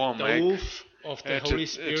jako of the płomek, dove of the Holy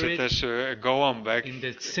czy Spirit też gołąbek in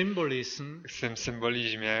the symbolism, w tym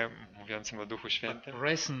symbolizmie mówiącym o Duchu but Świętym,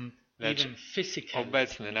 present lecz even physically.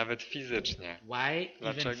 obecny nawet fizycznie. Why even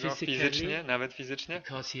Dlaczego physically? fizycznie, nawet fizycznie?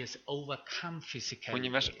 Because he has overcome physically.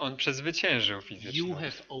 Ponieważ On przezwyciężył You fizyczność.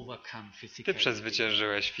 have overcome Ty physically.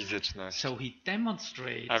 przezwyciężyłeś fizyczność. So he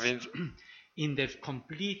demonstrates A więc in the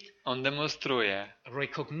complete On demonstruje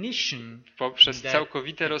recognition poprzez that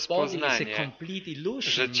całkowite the body is a rozpoznanie, complete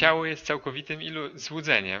illusion, że ciało jest całkowitym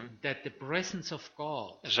złudzeniem, that the presence of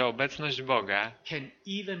God że obecność Boga can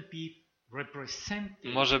even be represented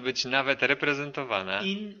może być nawet reprezentowana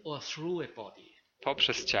in or through a body.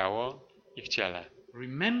 poprzez ciało i w ciele.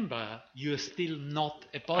 remember, you're still not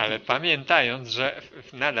a body. Ale pamiętając, że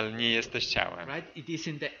nadal nie jesteś ciałem. Right? It is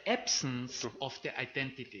in the absence of the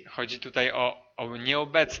identity. Chodzi tutaj o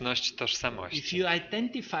nieobecność tożsamości. If you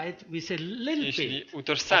identified with a little Jeśli bit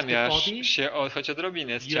utożsamiasz of the body, się choć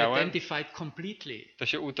odrobinę z you ciałem, identified completely. to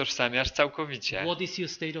się utożsamiasz całkowicie. What is your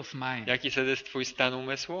state of mind? Jaki wtedy jest twój stan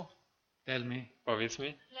umysłu? Tell me. Powiedz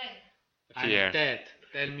mi. I'm dead.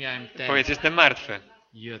 Tell me I'm dead. Powiedz, jestem martwy.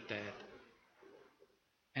 You're dead.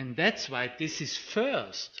 And that's why this is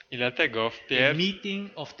first. I dlatego The wpierw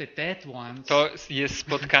meeting of the dead ones. to jest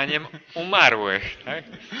spotkaniem umarłych. Tak?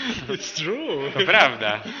 It's true. To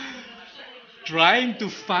prawda. Trying to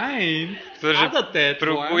find Którzy other dead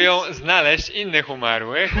próbują ones znaleźć innych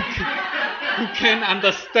umarłych, who can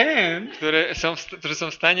understand którzy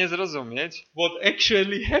są w stanie zrozumieć, what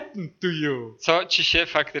actually happened to you. co ci się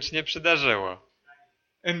faktycznie przydarzyło.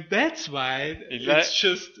 And that's why it's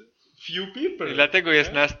just few people. I dlatego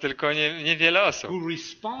jest nas tylko niewiele osób. Who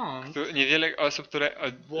respond Niewiele osób, które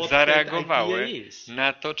what zareagowały that idea is.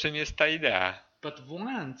 na to, czym jest ta idea. But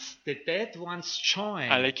once the dead ones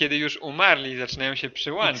join, Ale kiedy już umarli zaczynają się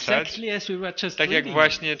przyłączać, exactly as we were just tak jak reading,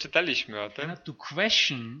 właśnie czytaliśmy o tym, to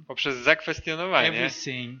question poprzez zakwestionowanie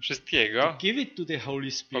everything, wszystkiego, give it to the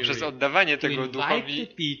Holy Spirit, poprzez oddawanie to tego invite Duchowi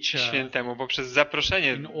the teacher Świętemu, poprzez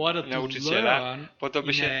zaproszenie in order to nauczyciela, learn po to,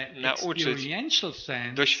 by in się a nauczyć experiential w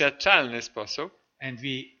sense, doświadczalny sposób and we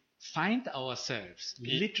find ourselves I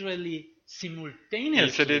literally i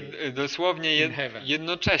simultaneously wtedy dosłownie in heaven.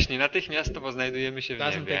 jednocześnie, natychmiastowo znajdujemy się w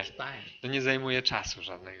Doesn't niebie. take time. To nie zajmuje czasu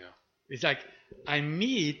żadnego. It's like I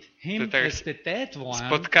meet him To tak as the dead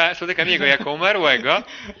one. Spotykam jego jako umarłego,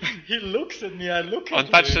 He looks at me, I look at on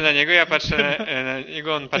patrzy him. na niego, ja patrzę na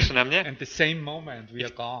niego, on patrzy na mnie And the same moment we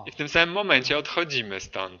are gone. i w tym samym momencie odchodzimy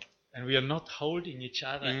stąd. And we are not holding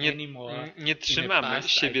each other I anymore nie in a trzymamy past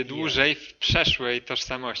siebie idea. dłużej w przeszłej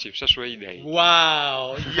tożsamości, w przeszłej idei.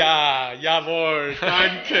 Wow, ja, jawohl,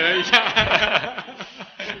 danke, ja.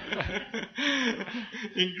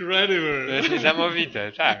 Incredible. To jest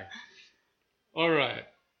niesamowite, tak. All right.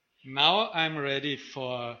 Now I'm ready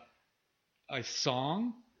for a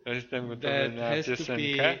song Jestem gotowy that na has to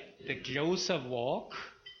piosenkę. be the closer walk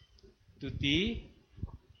to thee.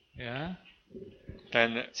 Yeah.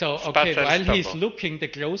 Ten So, okay, spacer while z he's tobą. looking the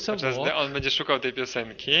closer Podczas gdy walk, on będzie szukał tej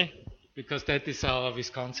piosenki, because that is our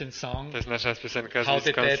Wisconsin song, to jest nasza piosenka z how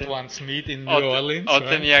the dead Wisconsin, ones meet in New Orleans. o right?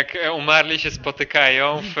 tym jak umarli się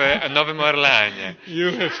spotykają w Nowym Orleanie.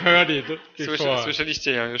 You have heard it before.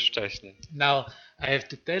 Słyszeliście ją już wcześniej. Now, I have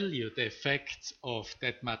to tell you the effects of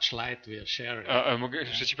that much light we are sharing.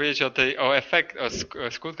 Muszę ci powiedzieć o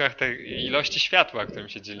skutkach tej ilości światła, którym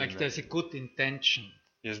się dzielimy. Like there's a good intention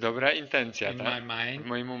Jest dobra intencja, in tak? my mind W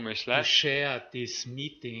moim to umyśle, share these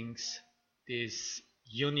meetings, these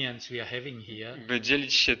unions we are having here by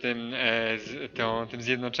dzielić się tym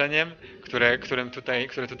zjednoczeniem,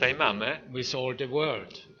 które tutaj mamy, with all the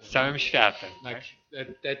world. z całym światem. Like Tak?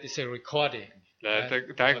 that is a recording. Right?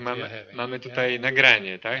 Tak, What we are having. mamy tutaj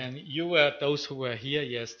nagranie, tak? And you were those who were here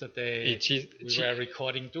yesterday. I We were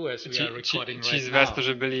recording too, as we are recording ci right z was, now.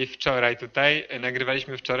 którzy byli wczoraj tutaj,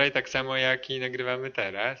 nagrywaliśmy wczoraj tak samo, jak i nagrywamy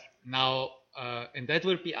teraz. Now, and that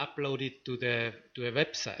will be uploaded to a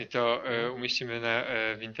website. I to umieścimy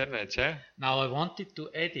w internecie. Now, I wanted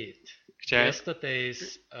to edit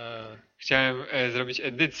Chciałem zrobić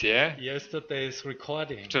edycję yesterday's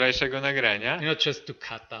recording. wczorajszego nagrania, You know, just to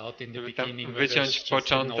cut out in the żeby tam beginning. where wyciąć there's just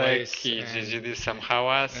początek noise i and- gdzie jest sam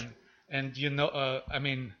hałas. And you know, I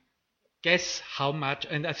mean, guess how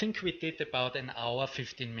much? And I think we did about an hour,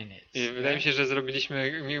 15 minutes. I wydaje mi się, że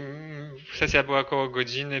sesja była około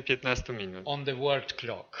godziny 15 minut On the world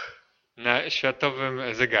clock. na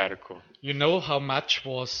światowym zegarku. You know how much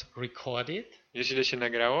was recorded? Wiesz, ile się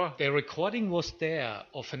nagrało? The recording was there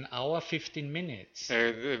of an hour, 15 minutes.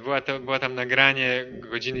 Była tam nagranie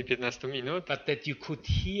godziny 15 minut, But that you could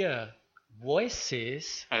hear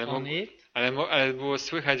voices on it ale było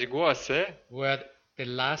słychać głosy. were the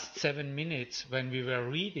last 7 minutes when we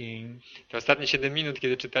were reading. Te ostatnie 7 minut,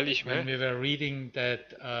 kiedy czytaliśmy, When we were reading that,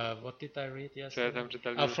 what did I read co ja yesterday? tam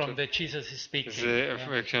czytaliśmy From the Jesus is speaking.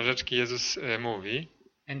 z książeczki Jezus mówi,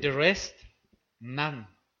 And the rest,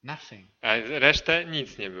 nothing. a resztę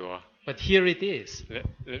nic nie było. But here it is.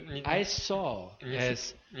 Nic, I saw,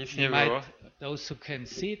 as nic you nie było. might, those who can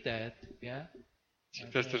see that, yeah, Ci,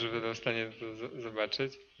 którzy będą w stanie to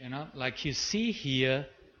zobaczyć. you know, like you see here,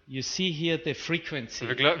 You see here the frequency,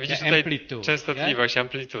 Widzisz the tutaj amplitude. częstotliwość,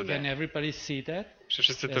 amplitudę. Can everybody see that? Czy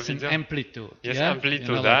wszyscy to There's an widzą? amplitude. Jest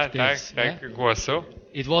amplituda, tak, głosu.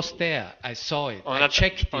 It was there. I saw it. I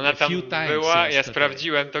checked it Ona a tam few times była, ja yesterday.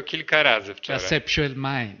 sprawdziłem to kilka razy wczoraj. Perceptual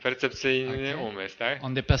mind. Percepcyjny umysł, tak?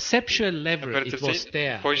 On the perceptual level, Na it was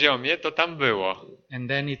there. poziomie to tam było. And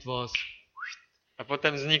then it was A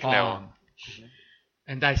potem zniknęło. gone.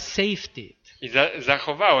 And I saved it. I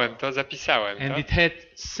zachowałem to, zapisałem And to. it had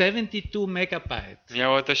 72 megabytes.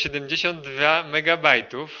 Miało to 72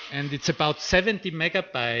 megabajtów. And it's about 70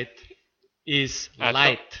 megabyte is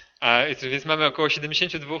light. Więc mamy około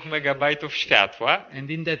 72 megabajtów światła. And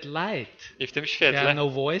in that light, I w tym there świetle are no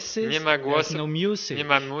voices, nie ma głosu, there's no music. nie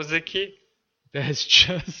ma muzyki.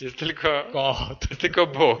 There's just Jest tylko God. Jest tylko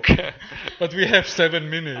Bóg. But we have 7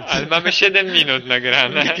 minutes. Ale mamy 7 minut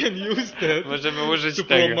nagrane. We can use that Możemy użyć to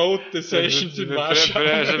tego, promote the sessions in Warsaw.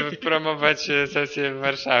 żeby promować sesję w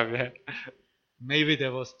Warszawie. Maybe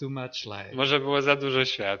there was too much light. Może było za dużo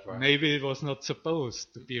światła. Maybe it was not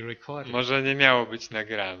supposed to be recorded. Może nie miało być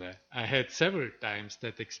nagrane. I had several times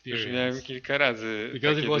that Już experience. miałem kilka razy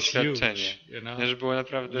Because takie it was doświadczenie. huge, you know. Że było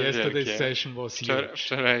naprawdę Yesterday's wielkie. session was huge.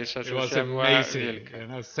 Wczorajsza It was sesja była amazing. wielka. You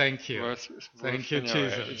know, thank you. Było Thank you, wspaniałe.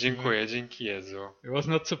 Jesus. Dziękuję, dzięki Jezu. It was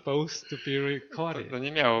not supposed to be recorded. To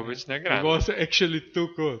nie miało być It nagrane. was actually too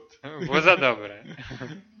good. Było za dobre.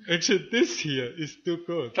 Actually, this here is too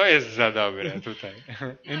good. To jest za dobre tutaj.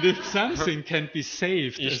 And if something can be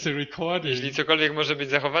saved as a recording, Jeśli cokolwiek może być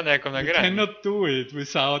zachowane jako we nagranie, cannot do it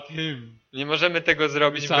without him, nie możemy tego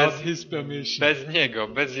zrobić without his permission. bez niego,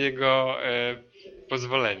 bez jego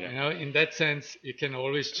pozwolenia. You know, in that sense, you can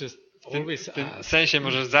always just W tym sensie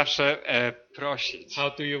możesz zawsze prosić.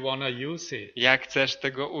 How do you want to use it? Jak chcesz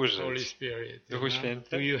tego Holy użyć? Spirit. Duchu Święty?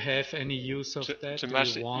 Do you have any use of that? Czy Do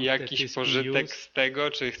masz you want jakiś that this be pożytek used? z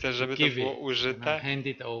tego? Czy chcesz, żeby to Give było it. użyte? Hand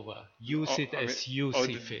it over. Use it as you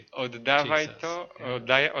see fit. Oddawaj Jesus. to,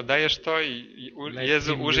 oddajesz to i Let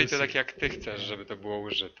Jezu, him użyj use to tak it. jak Ty chcesz, żeby to było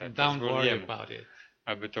użyte. Don't Pozwól worry Jemu, about it.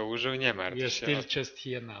 aby to użył, nie We martw are się. still just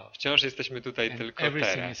here now. Wciąż jesteśmy tutaj And tylko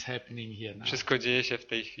everything teraz. is happening here now. Wszystko dzieje się w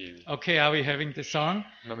tej chwili. Okay, are we having the song?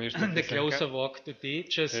 Mamy już tę The piosenkę. closer walk to thee,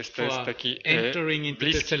 To just jest for taki entering into the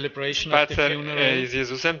bliski celebration of the spacer funeral. z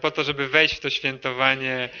Jezusem po to, żeby wejść w to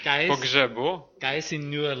świętowanie pogrzebu. Guys in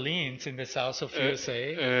New Orleans in the south of USA.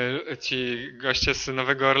 Ci goście z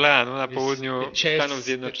Nowego Orleanu na południu Stanów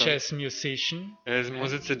Zjednoczonych. Jazz musician. Z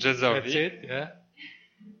muzycy jazzowi. That's it, yeah.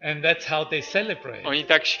 And that's how they celebrate. Oni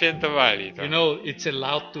tak świętowali to. You know, it's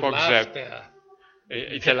allowed to Pogrzeb. laugh there.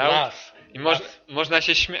 It's allowed. I można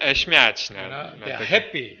się śmiać na They're tego.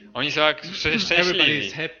 happy. Oni są Everybody szczęśliwi.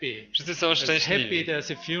 is happy. Wszyscy są There's happy, szczęśliwi.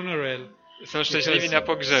 there's a funeral. Są szczęśliwi na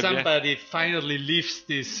pogrzebie. Somebody finally leaves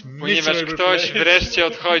this Ponieważ miserable ktoś place. wreszcie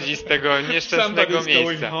odchodzi z tego nieszczęsnego Somebody's going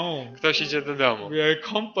miejsca. home. Ktoś idzie do domu. We are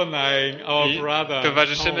accompanying our I brother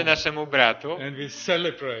towarzyszymy home, naszemu bratu and we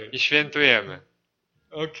celebrate. i świętujemy.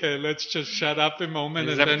 Okay, let's just shut up a moment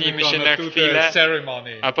and then Zamknijmy we're się gonna na do chwilę, the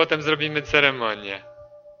ceremony. a potem zrobimy ceremonię.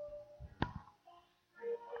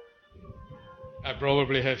 I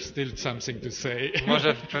probably have still something to say.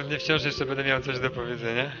 Może pewnie wciąż jeszcze będę miał coś do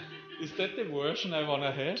powiedzenia. Is that the version I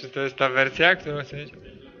wanna have? Czy to jest ta wersja, którą chcesz?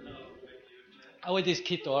 Oh, it is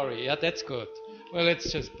Kitori. Yeah, that's good. Well,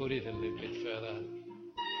 let's just put it a little bit further.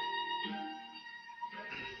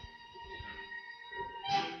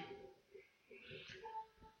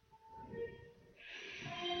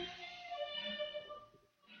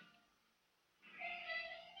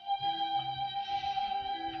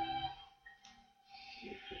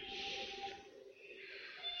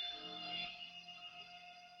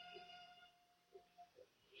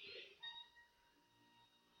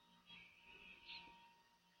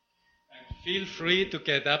 Feel free to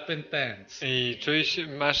get up and dance. I czuj się,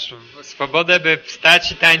 masz swobodę, by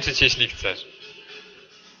wstać i tańczyć, jeśli chcesz.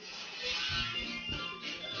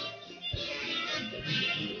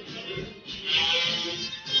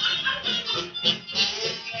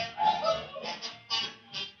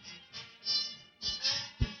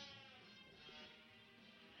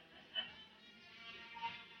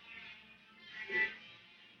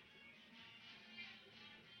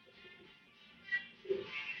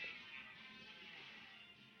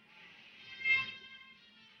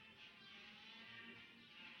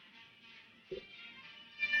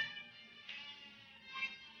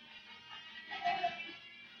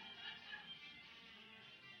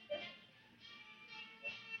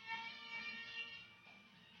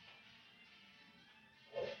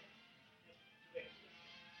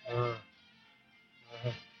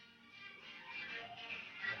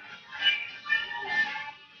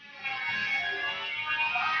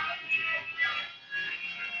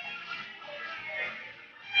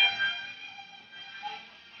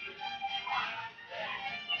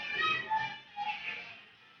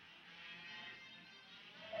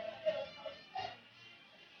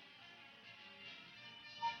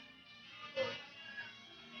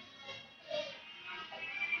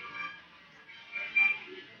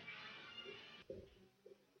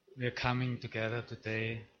 We are coming together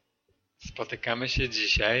today. Spotykamy się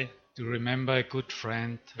dzisiaj, to remember a good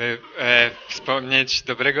friend, by wspomnieć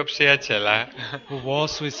dobrego przyjaciela, who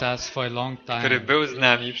was with us for a long time. Który był z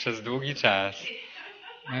nami przez długi czas.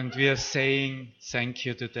 And we are saying thank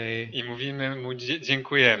you today. I mówimy mu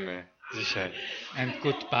dziękujemy dzisiaj. And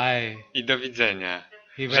goodbye. I do widzenia.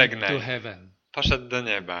 He went Żegnaj. to heaven. Poszedł do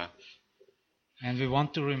nieba. And we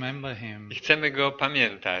want to remember him. I chcemy go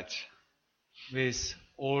pamiętać. With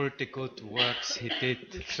all the good works he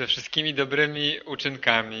did. Ze wszystkimi dobrymi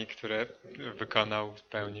uczynkami, które wykonał,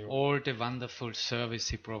 spełnił. All the wonderful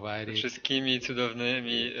service he provided. Wszystkimi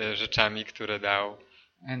cudownymi rzeczami, które dał.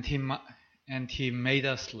 And he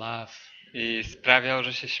made us laugh. I sprawiał,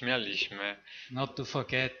 że się śmialiśmy. Not to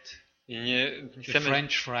forget. I nie chcemy,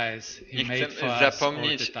 French fries he nie made chcemy for us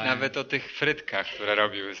zapomnieć all the time. nawet o tych frytkach, które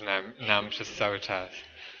robił z nam przez cały czas.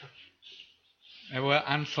 They were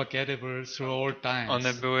unforgettable through all times.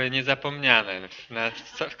 One były niezapomniane na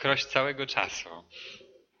skroś całego czasu.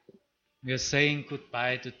 We are saying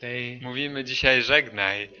goodbye today. Mówimy dzisiaj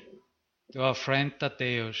żegnaj to our friend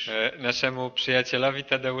Tadeusz, naszemu przyjacielowi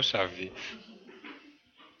Tadeuszowi,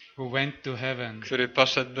 who went to heaven, który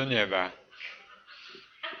poszedł do nieba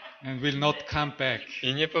and will not come back.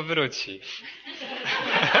 I nie powróci.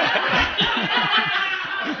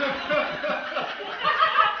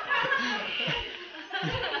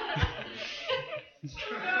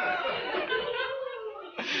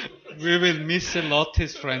 We will miss a lot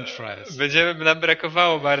his French fries. Nam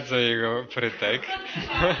brakowało bardzo jego frytek.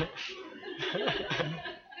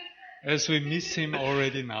 As we miss him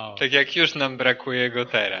already now. Tak jak już nam brakuje go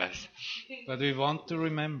teraz. But we want to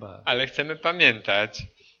remember. Ale chcemy pamiętać,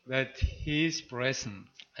 that he is present.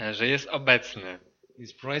 Że jest obecny. He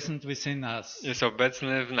is present within us. Jest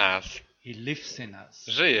obecny w nas. He lives in us.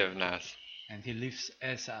 Żyje w nas. And he lives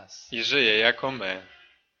as us. I żyje jako my.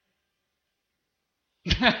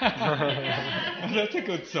 That's a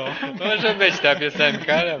good song. Może być ta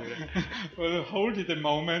piosenka, dobra. Well, hold it a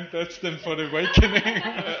moment, that's them for the awakening.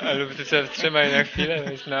 Ale ty sobie wstrzymaj na chwilę,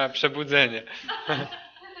 to jest na przebudzenie.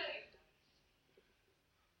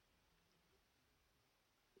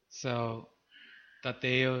 So,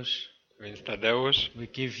 Tadeusz, więc Tadeusz, we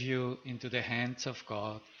give you into the hands of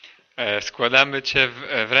God. Składamy cię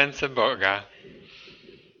w ręce Boga.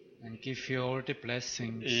 And give you all the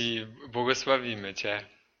blessings. I błogosławimy cię.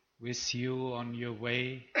 With you on your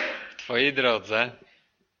way. W twojej drodze.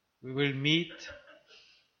 We will meet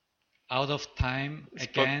out of time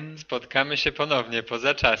again. Spotkamy się ponownie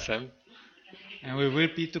poza czasem. And we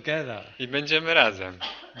will be together. I będziemy razem.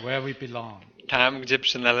 Where we belong. Tam, gdzie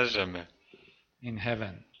przynależymy. In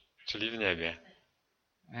heaven. Czyli w niebie.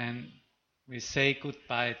 And we say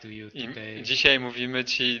goodbye to you today. I dzisiaj mówimy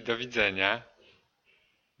ci do widzenia.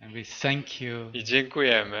 And we thank you. I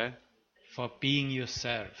dziękujemy. For being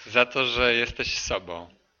yourself. Za to, że jesteś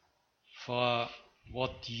sobą. For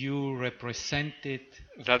what you represented.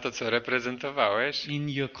 Za to, co reprezentowałeś. In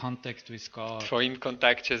your contact with God. W twoim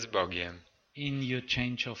kontakcie z Bogiem. In your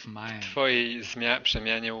change of mind. W twojej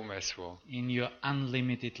przemianie umysłu. In your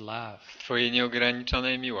unlimited love. W twojej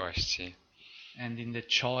nieograniczonej miłości. And in the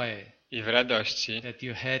joy. I w radości. That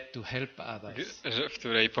you had to help others. W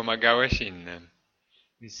której pomagałeś innym.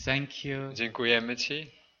 We thank you. Dziękujemy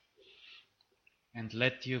ci. And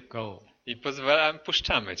let you go. I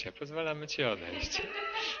puszczamy cię, pozwalamy ci odejść.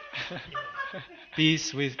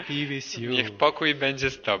 Peace be with you. Niech pokój będzie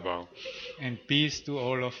z tobą. And peace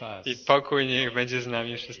to all of us. I pokój niech będzie z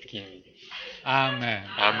nami wszystkimi. Amen.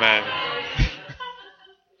 Amen.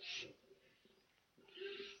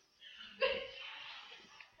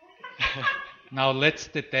 Now let's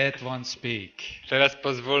the dead one speak. Teraz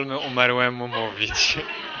pozwólmy umarłemu mówić.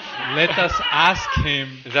 Let us ask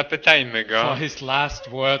him. Zapytajmy go. For his last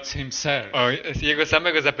words himself. Jego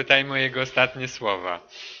samego zapytajmy o jego ostatnie słowa.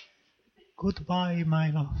 Goodbye,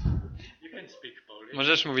 my love. You can speak Polish.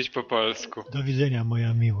 Możesz mówić po polsku. Do widzenia,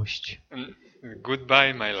 moja miłość.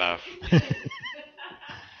 Goodbye, my love.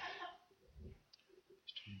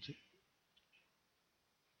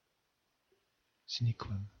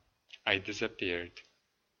 Znikłem. I disappeared.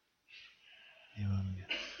 Nie ma mnie.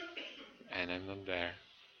 And I'm not there.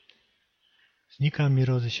 Znikam i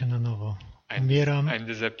rodzę się na nowo. Umieram I'm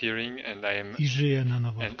disappearing and i żyję na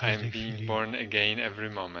nowo w I'm każdej being chwili. born again every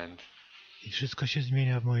moment. I wszystko się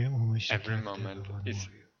zmienia w moim umyśle. Every tak moment Devavan is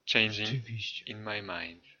mówił. changing Rzeczywiście. in my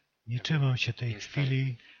mind. Nie trzymam się tej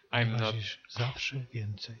chwili, I'm ponieważ not zawsze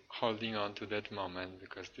więcej. holding on to that moment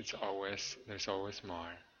because there's always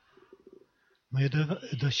more. Moje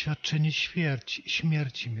doświadczenie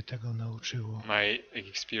śmierci mnie tego nauczyło. My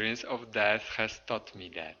experience of death has taught me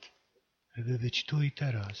that. Żeby być tu i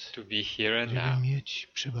teraz. To be here and Żeby now. mieć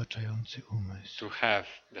przebaczający umysł. To have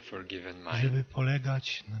the forgiven mind. Żeby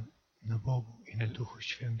polegać na Bogu i na Duchu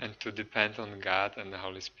Świętym. And to depend on God and the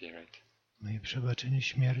Holy Spirit. No i przebaczenie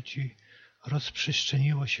śmierci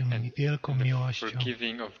rozprzestrzeniło się wielką miłością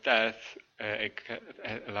Forgiving of death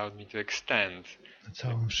allowed me to extend na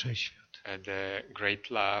całą wszechświat. the great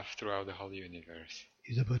love throughout the whole universe.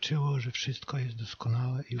 I zobaczyło, że wszystko jest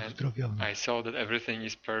doskonałe i uzdrowione. I saw that everything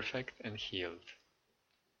is perfect and healed.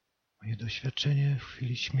 Moje doświadczenie w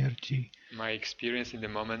chwili śmierci My experience in the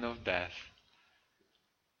moment of death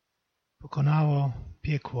pokonało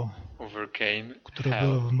piekło, overcame które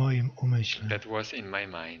było hell w moim umyśle, that was in my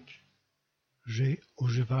mind,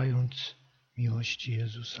 używając miłości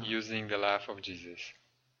Jezusa. using the love of Jesus.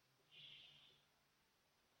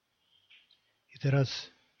 I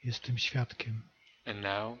teraz jestem świadkiem, And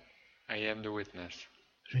now I am the witness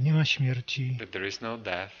że nie ma śmierci, that there is no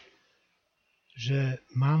death, że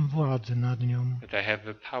mam władzę nad nią that I have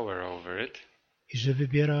the power over it, i że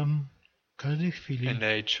wybieram w każdej chwili, and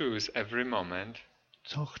I choose every moment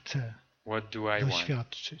co chcę what do I want,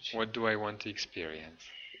 doświadczyć. what do I want to experience.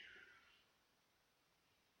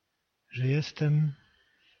 Że jestem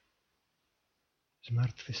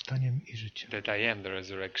zmartwychwstaniem i życiem. That I am the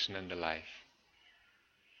resurrection and the life.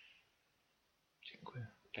 Dziękuję.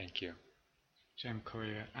 Thank you.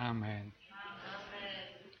 Dziękuję. Amen.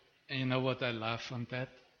 And you know what I love on that?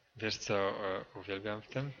 Wiesz co uwielbiam w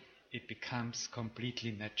tym? It becomes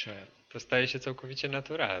completely natural. To staje się całkowicie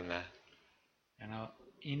naturalne. You know,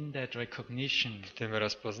 in that recognition W tym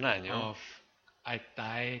rozpoznaniu, of I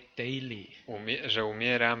die daily. że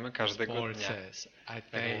umieram każdego Paul dnia. says, I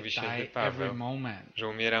Jak mówi święty die Paweł, every moment. że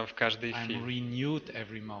umieram w każdej I'm chwili. renewed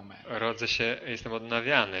every moment. Rodzę się, jestem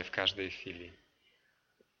odnawiany w każdej chwili.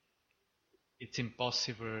 It's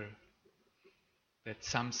impossible that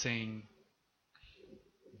something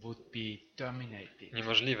would be terminated.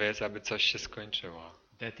 Niemożliwe jest, aby coś się skończyło.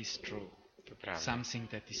 That is true. To prawda. Something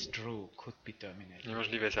that is true could be terminated.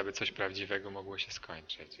 Niemożliwe jest, aby coś prawdziwego mogło się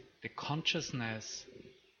skończyć. The consciousness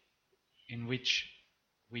in which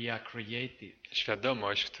we are created,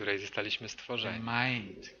 Świadomość, w której zostaliśmy the stworzeni,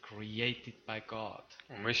 mind created by God,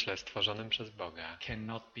 umyśle stworzonym przez Boga,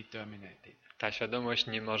 cannot be terminated. ta świadomość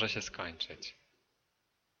nie może się skończyć.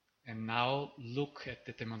 And now look at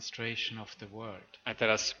the demonstration of the world. A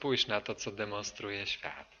teraz spójrz na to, co demonstruje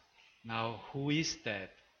świat. Now who is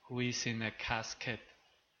that who is in a casket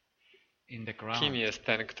in the ground? Kim jest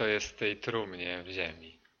ten, kto jest w tej trumnie w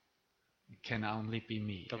ziemi? It can only be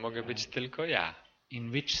me. To mogę być tylko ja. In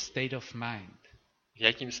which state of mind? W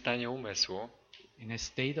jakim stanie umysłu? In a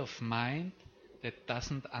state of mind that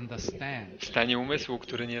doesn't understand, W stanie umysłu,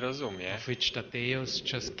 który nie rozumie of which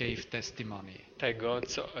Tadeusz just gave testimony. tego,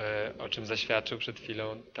 o czym zaświadczył przed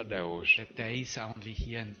chwilą Tadeusz. That there is only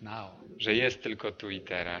here and now. Że jest tylko tu i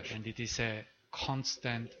teraz. And it is a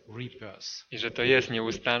constant rebirth. I że to jest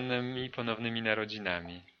nieustannymi ponownymi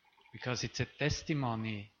narodzinami. Because it's a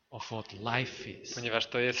testimony of what life is. Ponieważ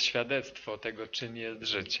to jest świadectwo tego, czym jest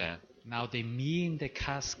życie. Now the me in the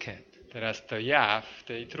casket Teraz to ja w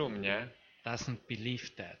tej trumnie doesn't believe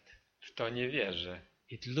that. w to nie wierzy.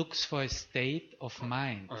 It looks for a state of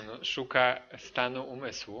mind On szuka stanu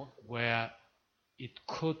umysłu, where it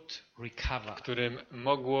could recover, w którym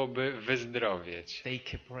mogłoby wyzdrowieć,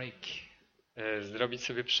 take a break, zrobić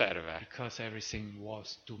sobie przerwę. because everything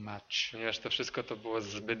was too much. Ponieważ to wszystko to było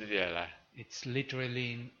zbyt wiele. It's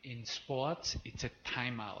literally in sports, it's a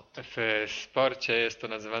timeout. W sporcie jest to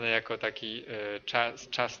nazywane jako taki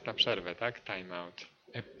czas na przerwę, tak? Time out.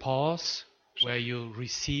 A pause where you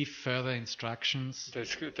receive further instructions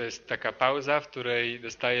To jest taka pauza, w której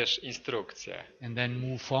dostajesz instrukcję and then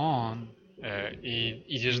move on i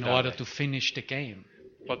idziesz in dalej, order to finish the game.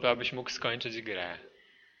 po to, abyś mógł skończyć grę.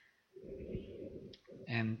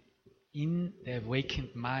 And in the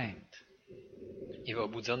awakened mind, I w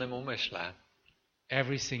obudzonym umyśle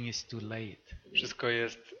everything is too late. wszystko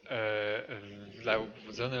jest, dla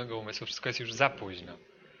obudzonego umysłu, wszystko jest już za późno.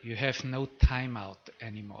 You have no time out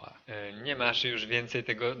anymore. Nie masz już więcej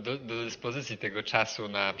do dyspozycji tego czasu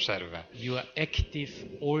na przerwę. You are active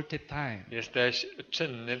all the time Jesteś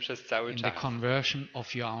czynny przez cały in the czas. conversion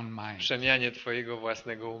of your own W mind. przemianie twojego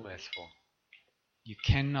własnego umysłu. You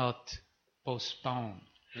cannot postpone.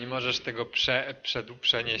 Nie możesz tego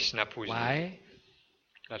przenieść na później. Why?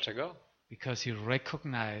 Dlaczego? Because you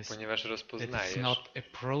recognize Ponieważ that rozpoznajesz, it's not a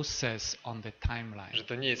process on the timeline. że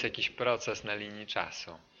to nie jest jakiś proces na linii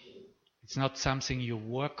czasu. It's not something you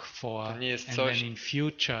work for To nie jest and coś, then in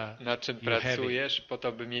future nad czym you have it. pracujesz po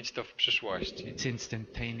to, by mieć to w przyszłości. It's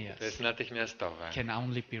instantaneous. To jest natychmiastowe. Can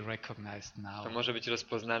only be recognized now. To może być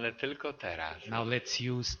rozpoznane tylko teraz. Now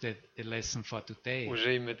let's use the lesson for today.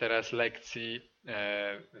 Użyjmy teraz lekcji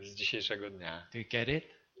z dzisiejszego dnia. Do you get it?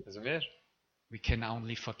 Rozumiesz? We can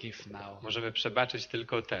only forgive now. Możemy przebaczyć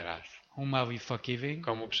tylko teraz. Whom are we forgiving?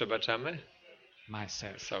 Komu przebaczamy?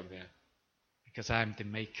 Myself. Sobie. Because I'm the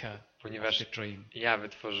maker Ponieważ of the dream. ja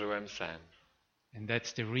wytworzyłem sen. And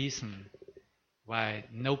that's the reason why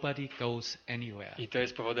nobody goes anywhere. I to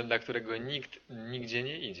jest powodem, dla którego nikt nigdzie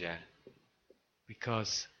nie idzie.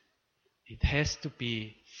 Because it has to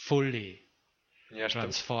be fully Ponieważ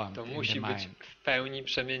transformed to in musi the być mind. w pełni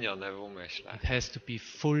przemienione w umyśle. It has to be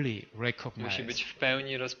fully Musi recognized być w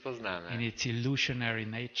pełni rozpoznane in its illusionary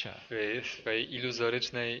nature w swojej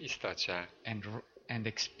iluzorycznej istocie. and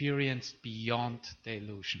experienced beyond the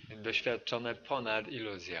illusion. Doświadczone ponad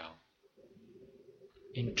iluzją.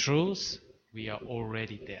 In truth, we are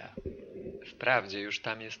already there. Wprawdzie już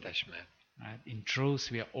tam jesteśmy. Right? In truth,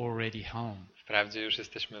 we are already home. Wprawdzie już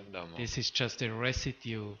jesteśmy w domu. This is just a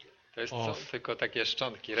residue To jest of tylko takie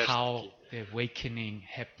szczątki, how resztki the awakening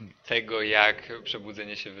happened. tego, jak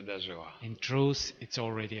przebudzenie się wydarzyło. In truth, it's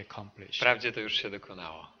already accomplished. Wprawdzie to już się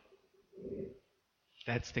dokonało.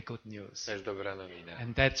 That's the good news. To jest dobra nowina.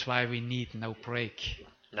 And that's why we need no break.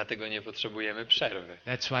 Dlatego nie potrzebujemy przerwy.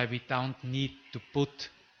 That's why we don't need to put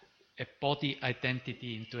a body identity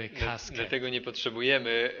into a casket Dlatego nie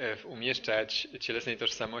potrzebujemy umieszczać cielesnej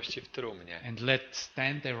tożsamości w trumnie. and let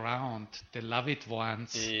stand around the loved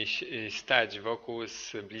ones I stać wokół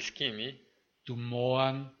z bliskimi, to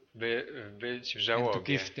mourn by być w and to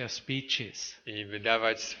żałobie give their speeches, i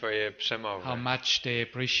wydawać swoje przemowy. how much they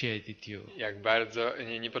appreciated you. Jak bardzo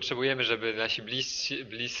nie potrzebujemy, żeby nasi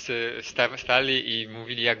bliscy stali i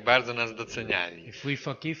mówili, jak bardzo nas doceniali. If we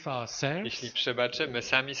forgive ourselves, Jeśli przebaczymy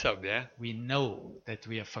sami sobie, we know that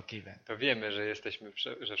we are forgiven. to wiemy,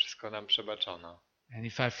 że wszystko nam przebaczono. And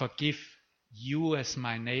if I forgive you as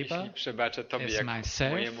my neighbor, Jeśli przebaczę Tobie as jako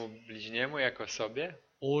myself, mojemu bliźniemu, jako sobie,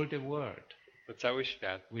 all the world to cały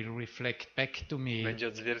świat will reflect back to me będzie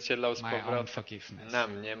odzwierciedlał z my own powrotem forgiveness. na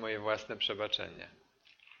mnie moje własne przebaczenie.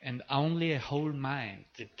 And only a whole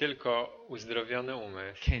mind I tylko uzdrowiony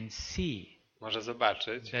umysł can see może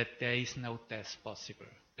zobaczyć, that there is no death possible.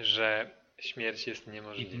 że śmierć jest It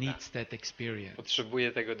niemożliwa. needs that experience.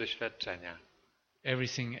 Potrzebuje tego doświadczenia.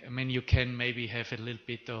 Everything, I mean, you can maybe have a little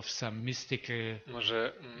bit of some mystical,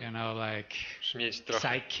 Może like mieć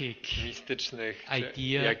trochę psychic mistycznych,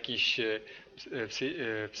 idea. jakichś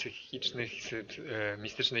psychicznych,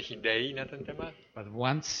 mistycznych idei na ten temat. But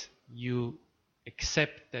once you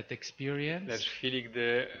accept that Lecz experience, w chwili,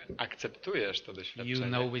 gdy akceptujesz to you doświadczenie,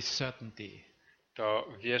 know with certainty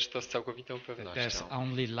to wiesz to z całkowitą that there's pewnością,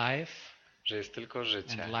 only life, że jest tylko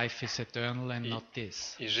życie. and life is eternal and not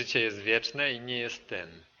this. I życie jest wieczne i nie jest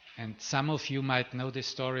tym. And some of you might know the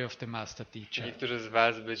story of the master teacher. Niektórzy z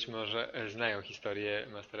was być może znają historię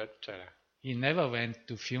Mastera Teachera. He never went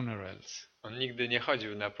to funerals, On nigdy nie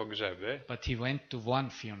chodził na pogrzeby, but he went to one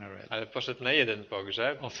funeral ale poszedł na jeden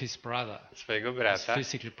pogrzeb of his brother, swojego his brata,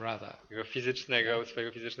 physical brother.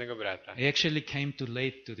 swojego fizycznego brata. He actually came too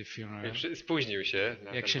late to the funeral. Spóźnił się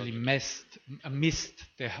na He ten actually pogrzeb. missed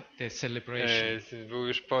the celebration.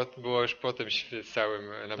 Było już po tym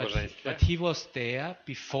całym nabożeństwie, But he was there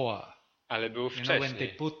before. ale był You know, when they wcześniej.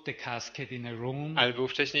 put the casket in a room, Ale był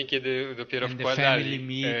wcześniej, kiedy dopiero and the wkładali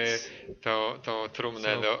family meets. to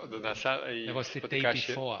trumnę do na salę i That was the spotyka day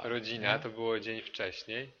się before, rodzina. yeah? To było dzień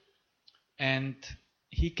wcześniej. and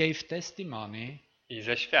he gave testimony I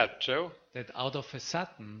zaświadczył, that out of a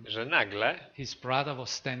sudden że nagle his brother was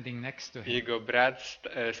standing next to him. jego brat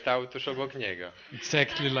stał tuż obok niego.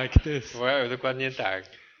 Exactly like this. Wow, dokładnie tak.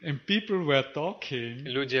 And people were talking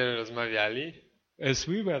Ludzie rozmawiali, as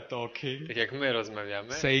we were talking, tak jak my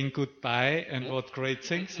rozmawiamy, saying goodbye and what great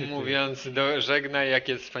things he did. mówiąc żegnaj,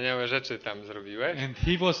 jakie wspaniałe rzeczy tam zrobić. And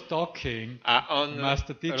he was talking, A on,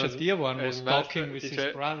 Master Teacher Dear One was talking with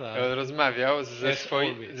his brother, rozmawiał as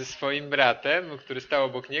always. ze swoim bratem, który stał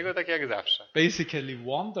obok niego, tak jak zawsze. basically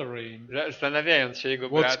wondering Zastanawiając się, jego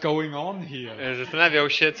what's brat going on here. zastanawiał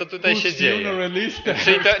się, co tutaj się Whose dzieje. funeral is that?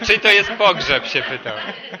 Czyj to jest pogrzeb, się pytał.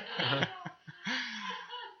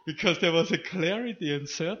 Because there was a clarity and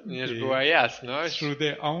certainty Ponieważ była jasność, through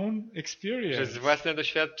their own że experience. z własne It's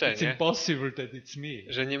doświadczenie, impossible that it's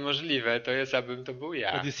me. że niemożliwe to jest, abym to był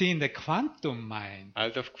ja. But you see, in the quantum mind,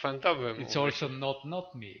 Ale to w kwantowym it's umyśle, also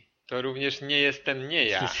not me. to również nie jestem nie It's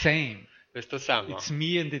ja. the same. To jest to samo. It's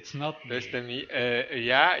me and it's not To me. jestem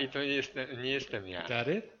ja i to nie jestem ja.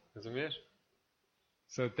 Got it? Rozumiesz?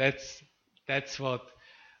 So that's That's what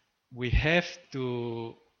we have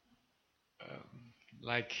to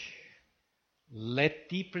let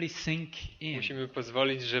deeply sink in. Musimy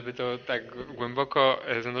pozwolić, żeby to tak głęboko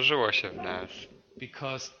zanurzyło się w nas.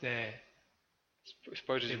 Because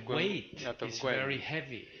spojrzeć weight na to is very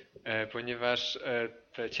heavy. Ponieważ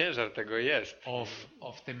ciężar tego jest.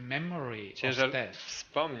 Of the memory ciężar of death.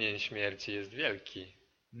 Wspomnień śmierci jest wielki.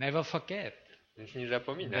 Never forget. Więc nie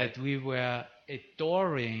zapominaj. That we were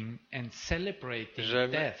adoring and celebrating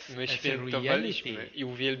death my as a świętowaliśmy reality i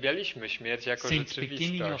uwielbialiśmy śmierć jako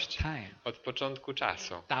rzeczywistość od początku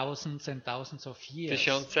czasu. Thousands and thousands of years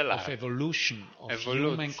tysiące lat of evolution, of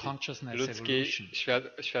human consciousness ludzkiej evolution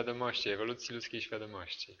świadomości, ewolucji ludzkiej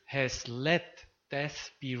świadomości. Has let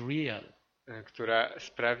death be real. Która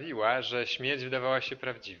sprawiła, że śmierć wydawała się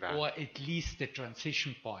prawdziwa. Or at least the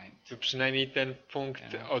transition point. To przynajmniej ten punkt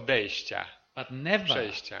odejścia. But never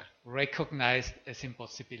przejścia. Recognized as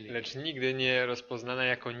impossibility. Lecz nigdy nie rozpoznana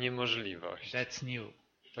jako niemożliwość. That's new.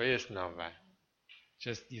 To jest nowe.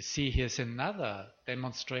 Just you see here's another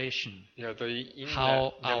demonstration. To i inna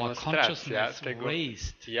how demonstracja tego,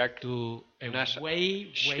 jak nasza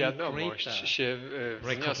świadomość się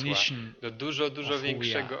wzniosła do dużo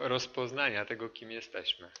większego rozpoznania tego, kim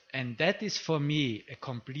jesteśmy. And that is for me a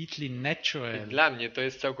completely natural. I dla mnie to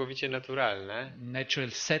jest całkowicie naturalne.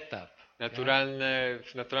 Natural setup.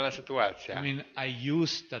 Naturalna sytuacja. I mean, I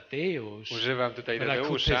use Tadeusz. Używam tutaj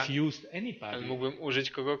Tadeusza, ale mógłbym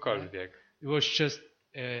użyć kogokolwiek. It was just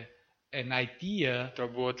an idea. To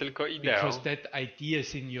było tylko ideą. Because that idea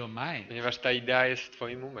is in your mind. Ponieważ ta idea jest w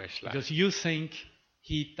twoim umyśle. Because you think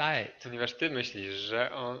he died. Ponieważ ty myślisz,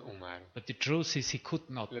 że on umarł. But the truth is he could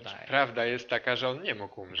not Lecz die. prawda jest taka, że on nie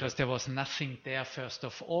mógł umrzeć. Because there was nothing there first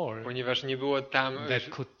of all. Ponieważ nie było tam that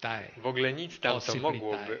could die. w ogóle nic tam, co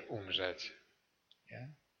mogłoby umrzeć. Yeah?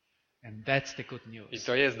 And that's the good news. I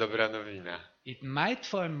to jest dobra nowina. It might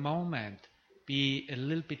for a moment be a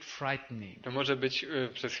little bit frightening. To może być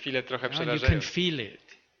przez chwilę trochę You przerażające. can feel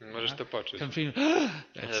it. Możesz to poczuć. Can feel,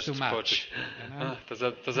 that's too much.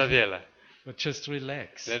 To za wiele. But just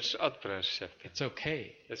relax. Lecz odpręż się w tym. It's okay.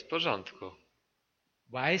 To jest w porządku.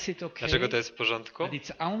 Why is it okay? Dlaczego to jest w porządku? But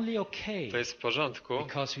it's only okay to jest w porządku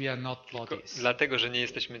because we are not bodies. Dlatego, że nie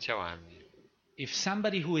jesteśmy ciałami. If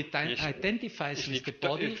somebody who identifies with the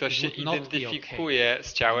body, ktoś się it would not identyfikuje be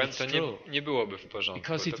z ciałem, okay. to nie byłoby w porządku.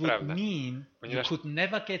 Because it to would prawda. mean you could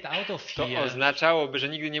never get out of to here. oznaczałoby, że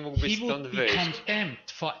nigdy nie mógłbyś stąd wyjść.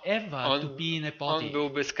 To be in a body. On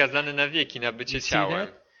byłby skazany na wieki na bycie ciałem.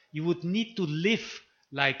 You would need to live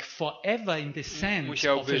like forever in the sense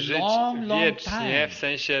musiałby of a żyć long wiecznie time, w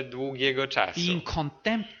sensie długiego czasu. being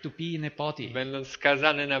condemned to be in a body. Będąc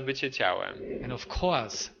skazany na bycie ciałem. And of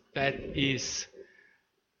course, that is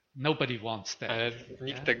nobody wants that. Ale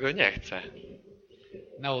nikt tego nie chce.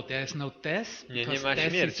 No, there is no death, nie because ma death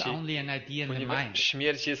śmierci, is only an idea in the ponieważ mind.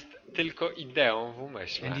 śmierć jest tylko ideą w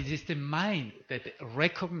umyśle. And it is the mind that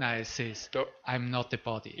recognizes I'm not a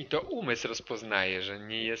body. I to umysł rozpoznaje, że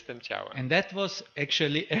nie jestem ciałem. And that was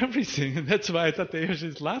actually everything. That's why Tadeusz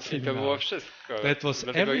is laughing. I to było wszystko. That was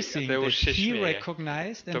everything that he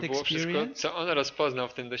recognized and to było wszystko, co on rozpoznał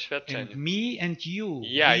w tym doświadczeniu. And me and you,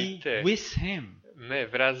 ja i ty, with him. My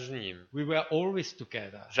wraz z nim. We were always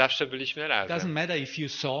together. Zawsze byliśmy razem. Doesn't matter if you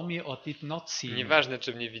saw me or did not see me. Nieważne,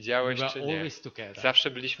 czy mnie widziałeś, we czy nie. Always together.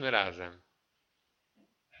 Zawsze byliśmy razem.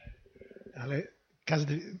 Ale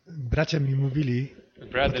bracia mi mówili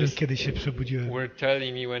o tym, kiedy się przebudziłem.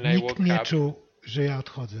 Nikt nie czuł, że ja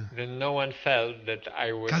odchodzę.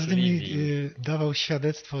 Każdy mi dawał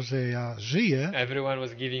świadectwo, że ja żyję,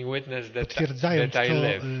 potwierdzając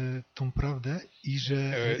tą prawdę i że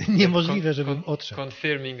niemożliwe, żebym odszedł.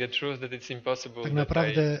 Tak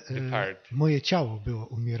naprawdę moje ciało było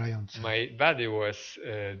umierające.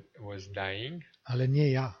 Ale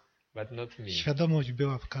nie ja. Świadomość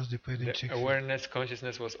była w każdej pojedynczej chwili.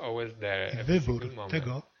 I wybór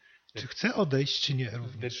tego, czy chcę odejść, czy nie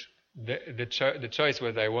również. The choice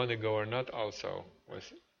whether I want to go or not also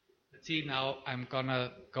was. See, now I'm gonna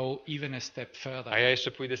go even a step further. A ja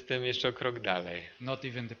jeszcze pójdę z tym jeszcze o krok dalej. Not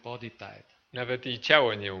even the body died. Nawet i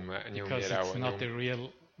ciało nie Because umierało. It's not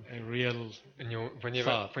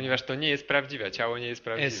Ponieważ to nie jest prawdziwe, ciało nie jest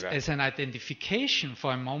prawdziwe. As an identification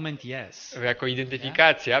for a moment, yes. Jako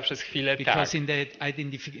identyfikacja przez chwilę Because tak.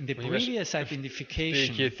 in the previous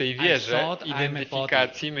identification, w tej wierze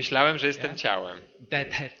identyfikacji myślałem, że jestem ciałem,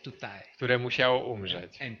 that had to die. które musiało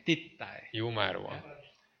umrzeć and did die. I umarło.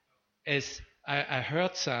 As I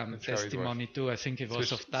heard some testimony too. I think it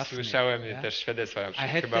was of Daphne. Słyszałem też świadectwa,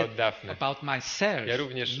 chyba od Daphne. About myself, ja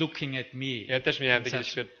również looking at me. Ja też miałem takie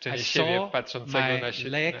doświadczenie siebie patrzącego na siebie.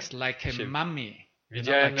 Legs like a mummy.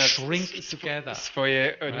 Widziałem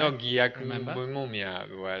swoje nogi jak mumia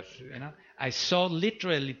była. I saw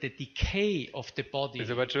literally the decay of the body.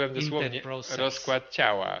 Zobaczyłem dosłownie rozkład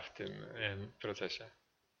ciała w tym procesie.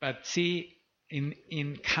 But see,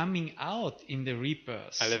 in coming out in the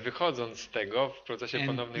rebirth, ale wychodząc z tego w procesie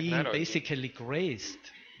ponownych narodzin, basically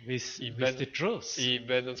graced with the truth, i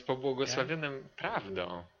będąc pobłogosławionym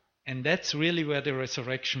prawdą. And that's really where the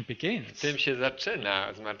resurrection begins. W tym się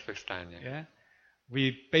zaczyna zmartwychwstanie. Yeah? We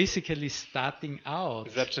basically starting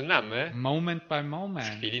out. Zaczynamy moment by moment.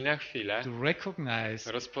 Z chwili na chwilę. To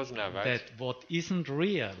recognize rozpoznawać, that what isn't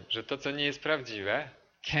real. Że to, co nie jest prawdziwe,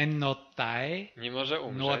 cannot die. Nie może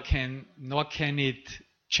umrzeć. Nor can it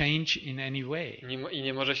change in any way. I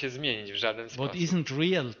nie może się zmienić w żaden sposób. What isn't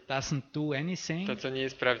real doesn't do anything. To, co nie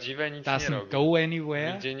jest prawdziwe, nic nie robi. Go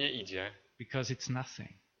anywhere. Nigdzie nie idzie. Because it's nothing.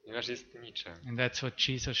 Ponieważ jest niczym. And that's what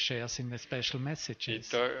Jesus shares in the special messages.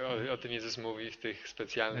 I to o tym Jezus mówi w tych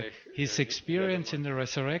specjalnych His experience in the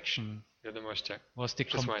resurrection wiadomościach. Was the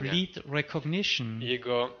complete recognition.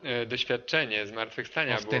 Jego doświadczenie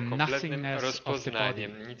zmartwychwstania było kompletnym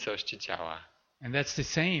rozpoznaniem nicości ciała. And that's the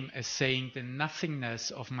same as saying the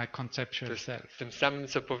nothingness of my conceptual self. Tym samym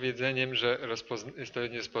co powiedzeniem, że jest to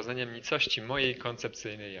rozpoznaniem nicości mojej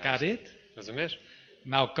koncepcyjnej jaźni. Got it? Rozumiesz?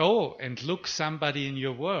 Now go and look somebody in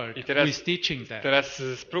your world who is teaching that. Teraz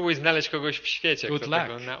spróbuj znaleźć kogoś w świecie, kto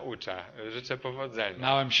tego naucza. Życzę powodzenia.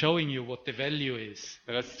 Now I'm showing you what the value is.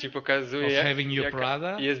 Teraz ci pokazuję,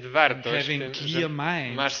 jaka jest wartość w tym, że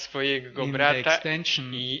masz swojego brata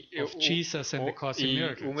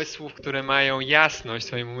i umysłów, które mają jasność w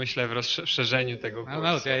swoim umyśle w rozszerzeniu tego kursu.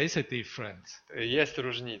 No, there is a difference. Jest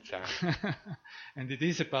różnica. And it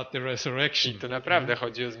is about the resurrection. I to naprawdę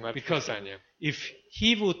chodzi o zmartwychwstanie. If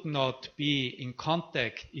he would not be in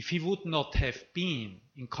contact, if he would not have been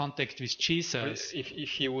in contact with Jesus, if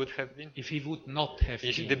he would have been, if he would not have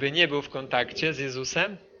jeśli been, gdyby nie był w kontakcie z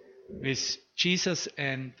Jezusem, with Jesus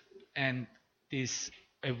and this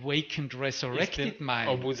awakened, resurrected mind,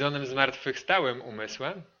 obudzonym, zmartwychwstałym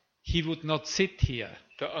umysłem, he would not sit here.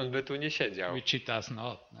 To on by tu nie siedział. Which he does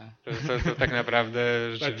not. To tak naprawdę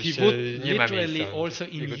rzeczywiście nie ma miejsca. Also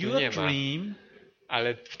in your dream,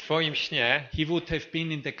 ale w twoim śnie he would have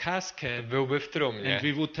been in the casket, byłby w trumnie. And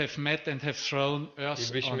we would have met and have thrown earth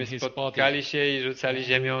I byśmy on his spotkali się i rzucali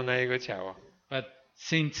ziemią na jego ciało. But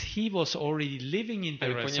since he was already living in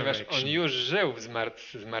the ponieważ on już żył w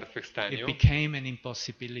zmartwychwstaniu, it became an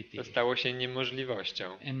impossibility. To stało się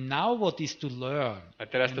niemożliwością. And now what is to learn, a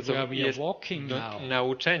teraz to, co jest do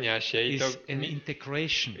nauczenia się i to an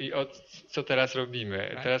integration. I co teraz robimy?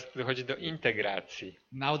 Right? Teraz dochodzi do integracji.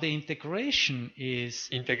 Now the integration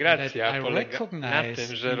is integracja polega na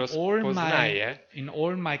tym, że rozpoznaję in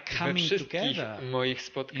all my coming we wszystkich moich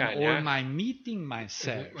spotkaniach, in all my meeting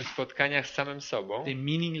myself, w spotkaniach z samym sobą, the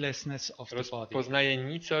meaninglessness of the body, rozpoznaję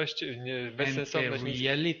nicość, bezsensowność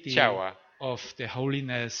ciała. Of the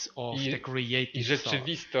holiness of the creative i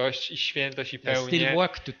rzeczywistość, i świętość, i pełnię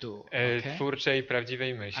twórczej,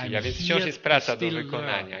 prawdziwej myśli. A więc wciąż jest praca do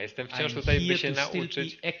wykonania. Jestem wciąż tutaj, by się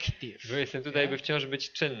nauczyć. Jestem tutaj, by wciąż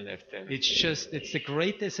być czynny w tym. It's the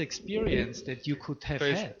greatest experience that you could have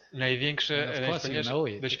had. To jest największe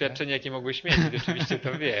doświadczenie, jakie mogłeś mieć. Oczywiście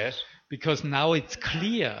to wiesz. Because now it's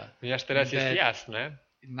clear. Ponieważ teraz jest jasne.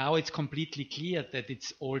 Now it's completely clear that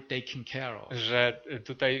it's all taken care of. Że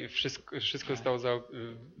tutaj wszystko zostało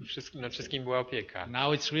nad wszystkim była opieka.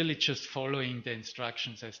 Now it's really just following the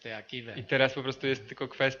instructions as they are given. I teraz po prostu jest tylko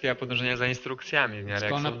kwestia podążania za instrukcjami, w miarę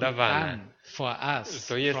jak są dawane. For us,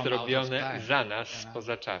 to jest robione za nas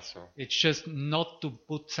spoza czasu. It's just not to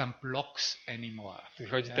put some blocks anymore.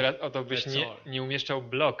 Chodzi teraz o to, byś nie umieszczał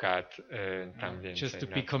blokad tam więcej. Just to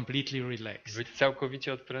be completely relaxed. Być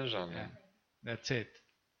całkowicie odprężony. That's it.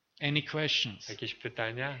 Any questions? Jakieś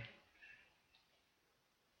pytania?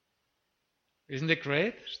 Isn't it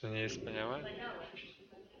great? Czy to nie jest wspaniałe?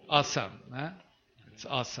 Awesome. It's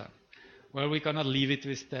awesome. Well, we're gonna leave it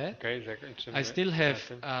with that. Okay, I still have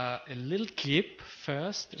a little clip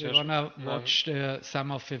first. We're gonna watch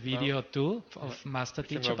some of the video too of Master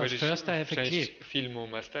Teacher, but first I have a clip. Filmu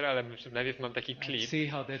Master, ale najpierw mam taki klip. See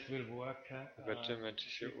how that will work. Zobaczymy, czy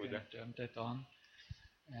się uda. Turn that on.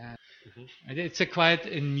 It's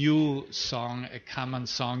quite a new song, a common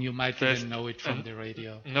song. You might even know it from the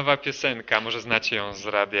radio. Nowa piosenka, może znacie ją z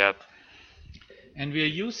radia. And we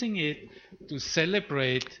are using it to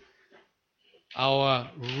celebrate our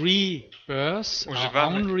rebirth,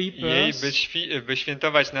 używamy jej, by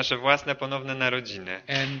świętować nasze własne ponowne narodziny.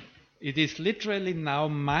 And It is literally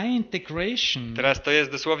now my integration. Teraz to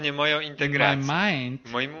jest dosłownie moją integracją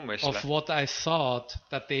w moim umyśle. Of what I thought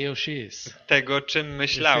Tadeusz is. Tego, czym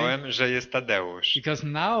myślałem, że jest Tadeusz. Because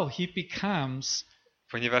now he becomes,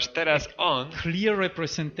 ponieważ teraz on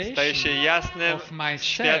staje się jasnym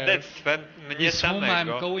świadectwem mnie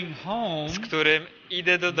samego, z którym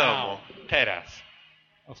idę do domu teraz.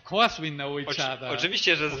 Of course we know each other.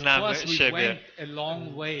 Oczywiście, że znamy siebie.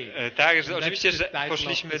 Tak, że oczywiście, że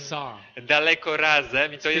poszliśmy daleko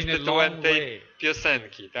razem i to jest tytułem tej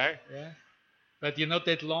piosenki, tak? But you know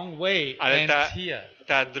that long way ale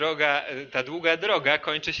ta długa droga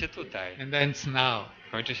kończy się tutaj. And ends now.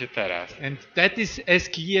 Kończy się teraz. And that is as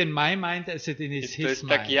clear in my mind as it is his mind. To jest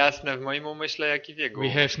tak jasne w moim umyśle, jak i w jego. We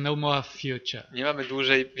have no more future. Nie mamy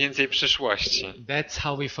więcej przyszłości. That's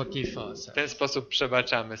how we forgive ourselves. W ten sposób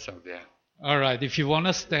przebaczamy sobie. All right, if you want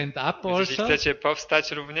to stand up also. Jeśli chcecie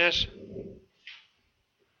powstać również,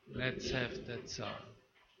 let's have that song.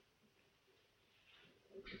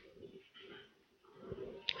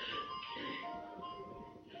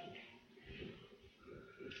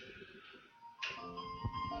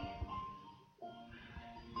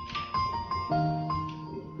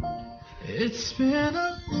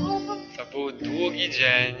 To był długi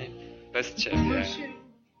dzień bez Ciebie,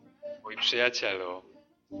 mój przyjacielu.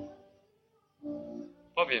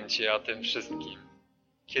 Powiem Ci o tym wszystkim,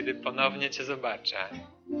 kiedy ponownie Cię zobaczę.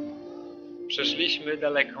 Przeszliśmy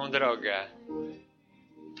daleką drogę.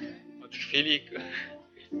 Od chwili,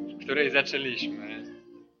 w której zaczęliśmy.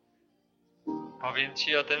 Powiem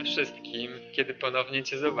Ci o tym wszystkim, kiedy ponownie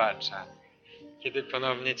Cię zobaczę. Kiedy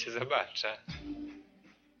ponownie Cię zobaczę.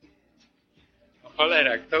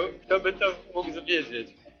 Cholera, kto by to mógł wiedzieć?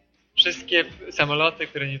 Wszystkie samoloty,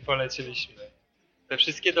 którymi poleciliśmy. Te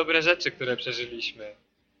wszystkie dobre rzeczy, które przeżyliśmy.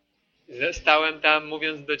 Stałem tam,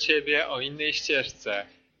 mówiąc do Ciebie o innej ścieżce.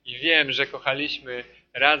 I wiem, że kochaliśmy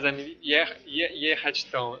razem jechać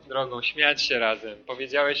tą drogą, śmiać się razem.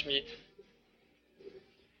 Powiedziałeś mi,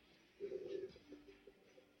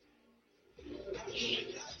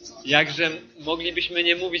 jakże moglibyśmy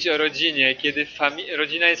nie mówić o rodzinie, kiedy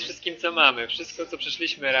rodzina jest wszystkim, co mamy. Wszystko, co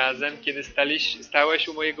przeszliśmy razem, kiedy stałeś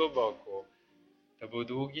u mojego boku. To był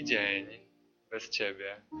długi dzień bez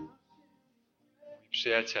Ciebie. Mój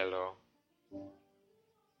przyjacielu.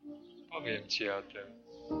 Powiem Ci o tym,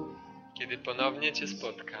 kiedy ponownie Cię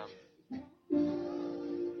spotkam.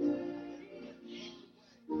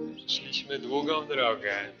 Przeszliśmy długą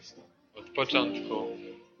drogę od początku.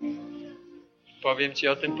 Powiem Ci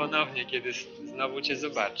o tym ponownie, kiedy znowu Cię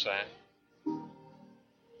zobaczę.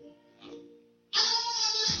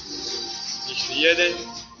 Jeśli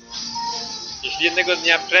jednego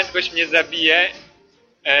dnia prędkość mnie zabije,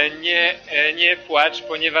 nie płacz,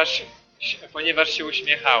 ponieważ się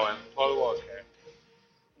uśmiechałem. Paul Walker.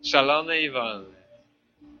 Szalony i wolny.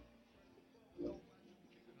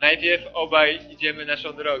 Najpierw obaj idziemy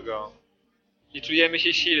naszą drogą i czujemy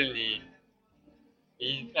się silni.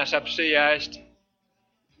 I nasza przyjaźń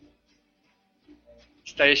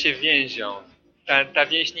staje się więzią. Ta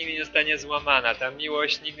więź nigdy nie zostanie złamana, ta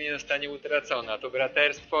miłość nigdy nie zostanie utracona. To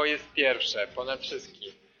braterstwo jest pierwsze, ponad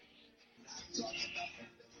wszystkim.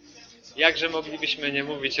 Jakże moglibyśmy nie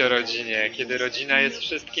mówić o rodzinie, kiedy rodzina jest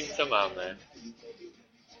wszystkim, co mamy?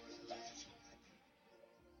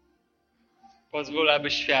 Pozwól,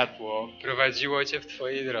 aby światło prowadziło Cię w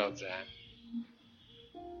Twojej drodze.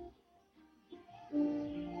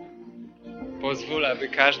 Pozwól, aby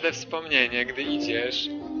każde wspomnienie, gdy idziesz,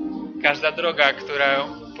 każda droga,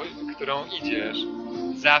 którą idziesz,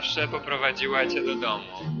 zawsze poprowadziła Cię do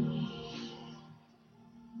domu.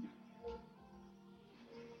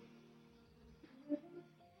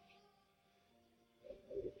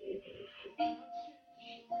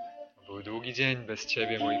 Był długi dzień bez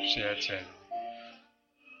Ciebie, mój przyjacielu.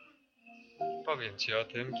 Powiem Ci o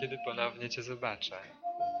tym, kiedy ponownie Cię zobaczę.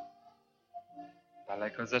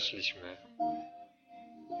 Daleko zaszliśmy.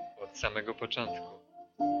 Od samego początku.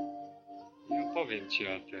 I opowiem Ci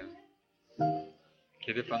o tym,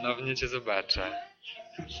 kiedy ponownie Cię zobaczę.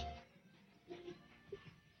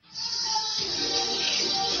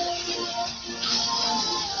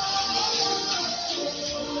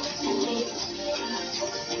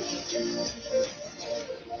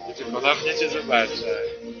 Kiedy ponownie Cię zobaczę.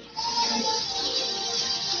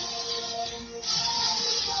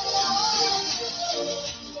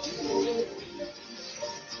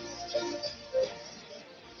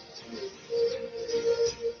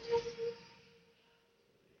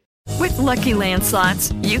 With Lucky Land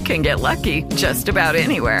Slots, you can get lucky just about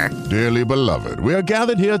anywhere. Dearly beloved, we are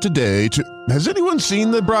gathered here today to... Has anyone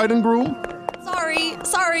seen the bride and groom?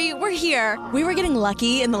 Sorry, we're here. We were getting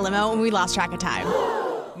lucky in the limo and we lost track of time.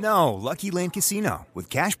 No, Lucky Land Casino, with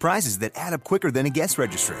cash prizes that add up quicker than a guest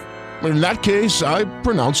registry. In that case, I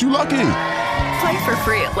pronounce you lucky. Play for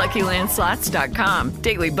free at LuckyLandSlots.com.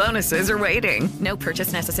 Daily bonuses are waiting. No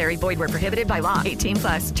purchase necessary. Void where prohibited by law.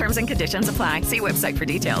 18+. Terms and conditions apply. See website for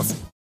details.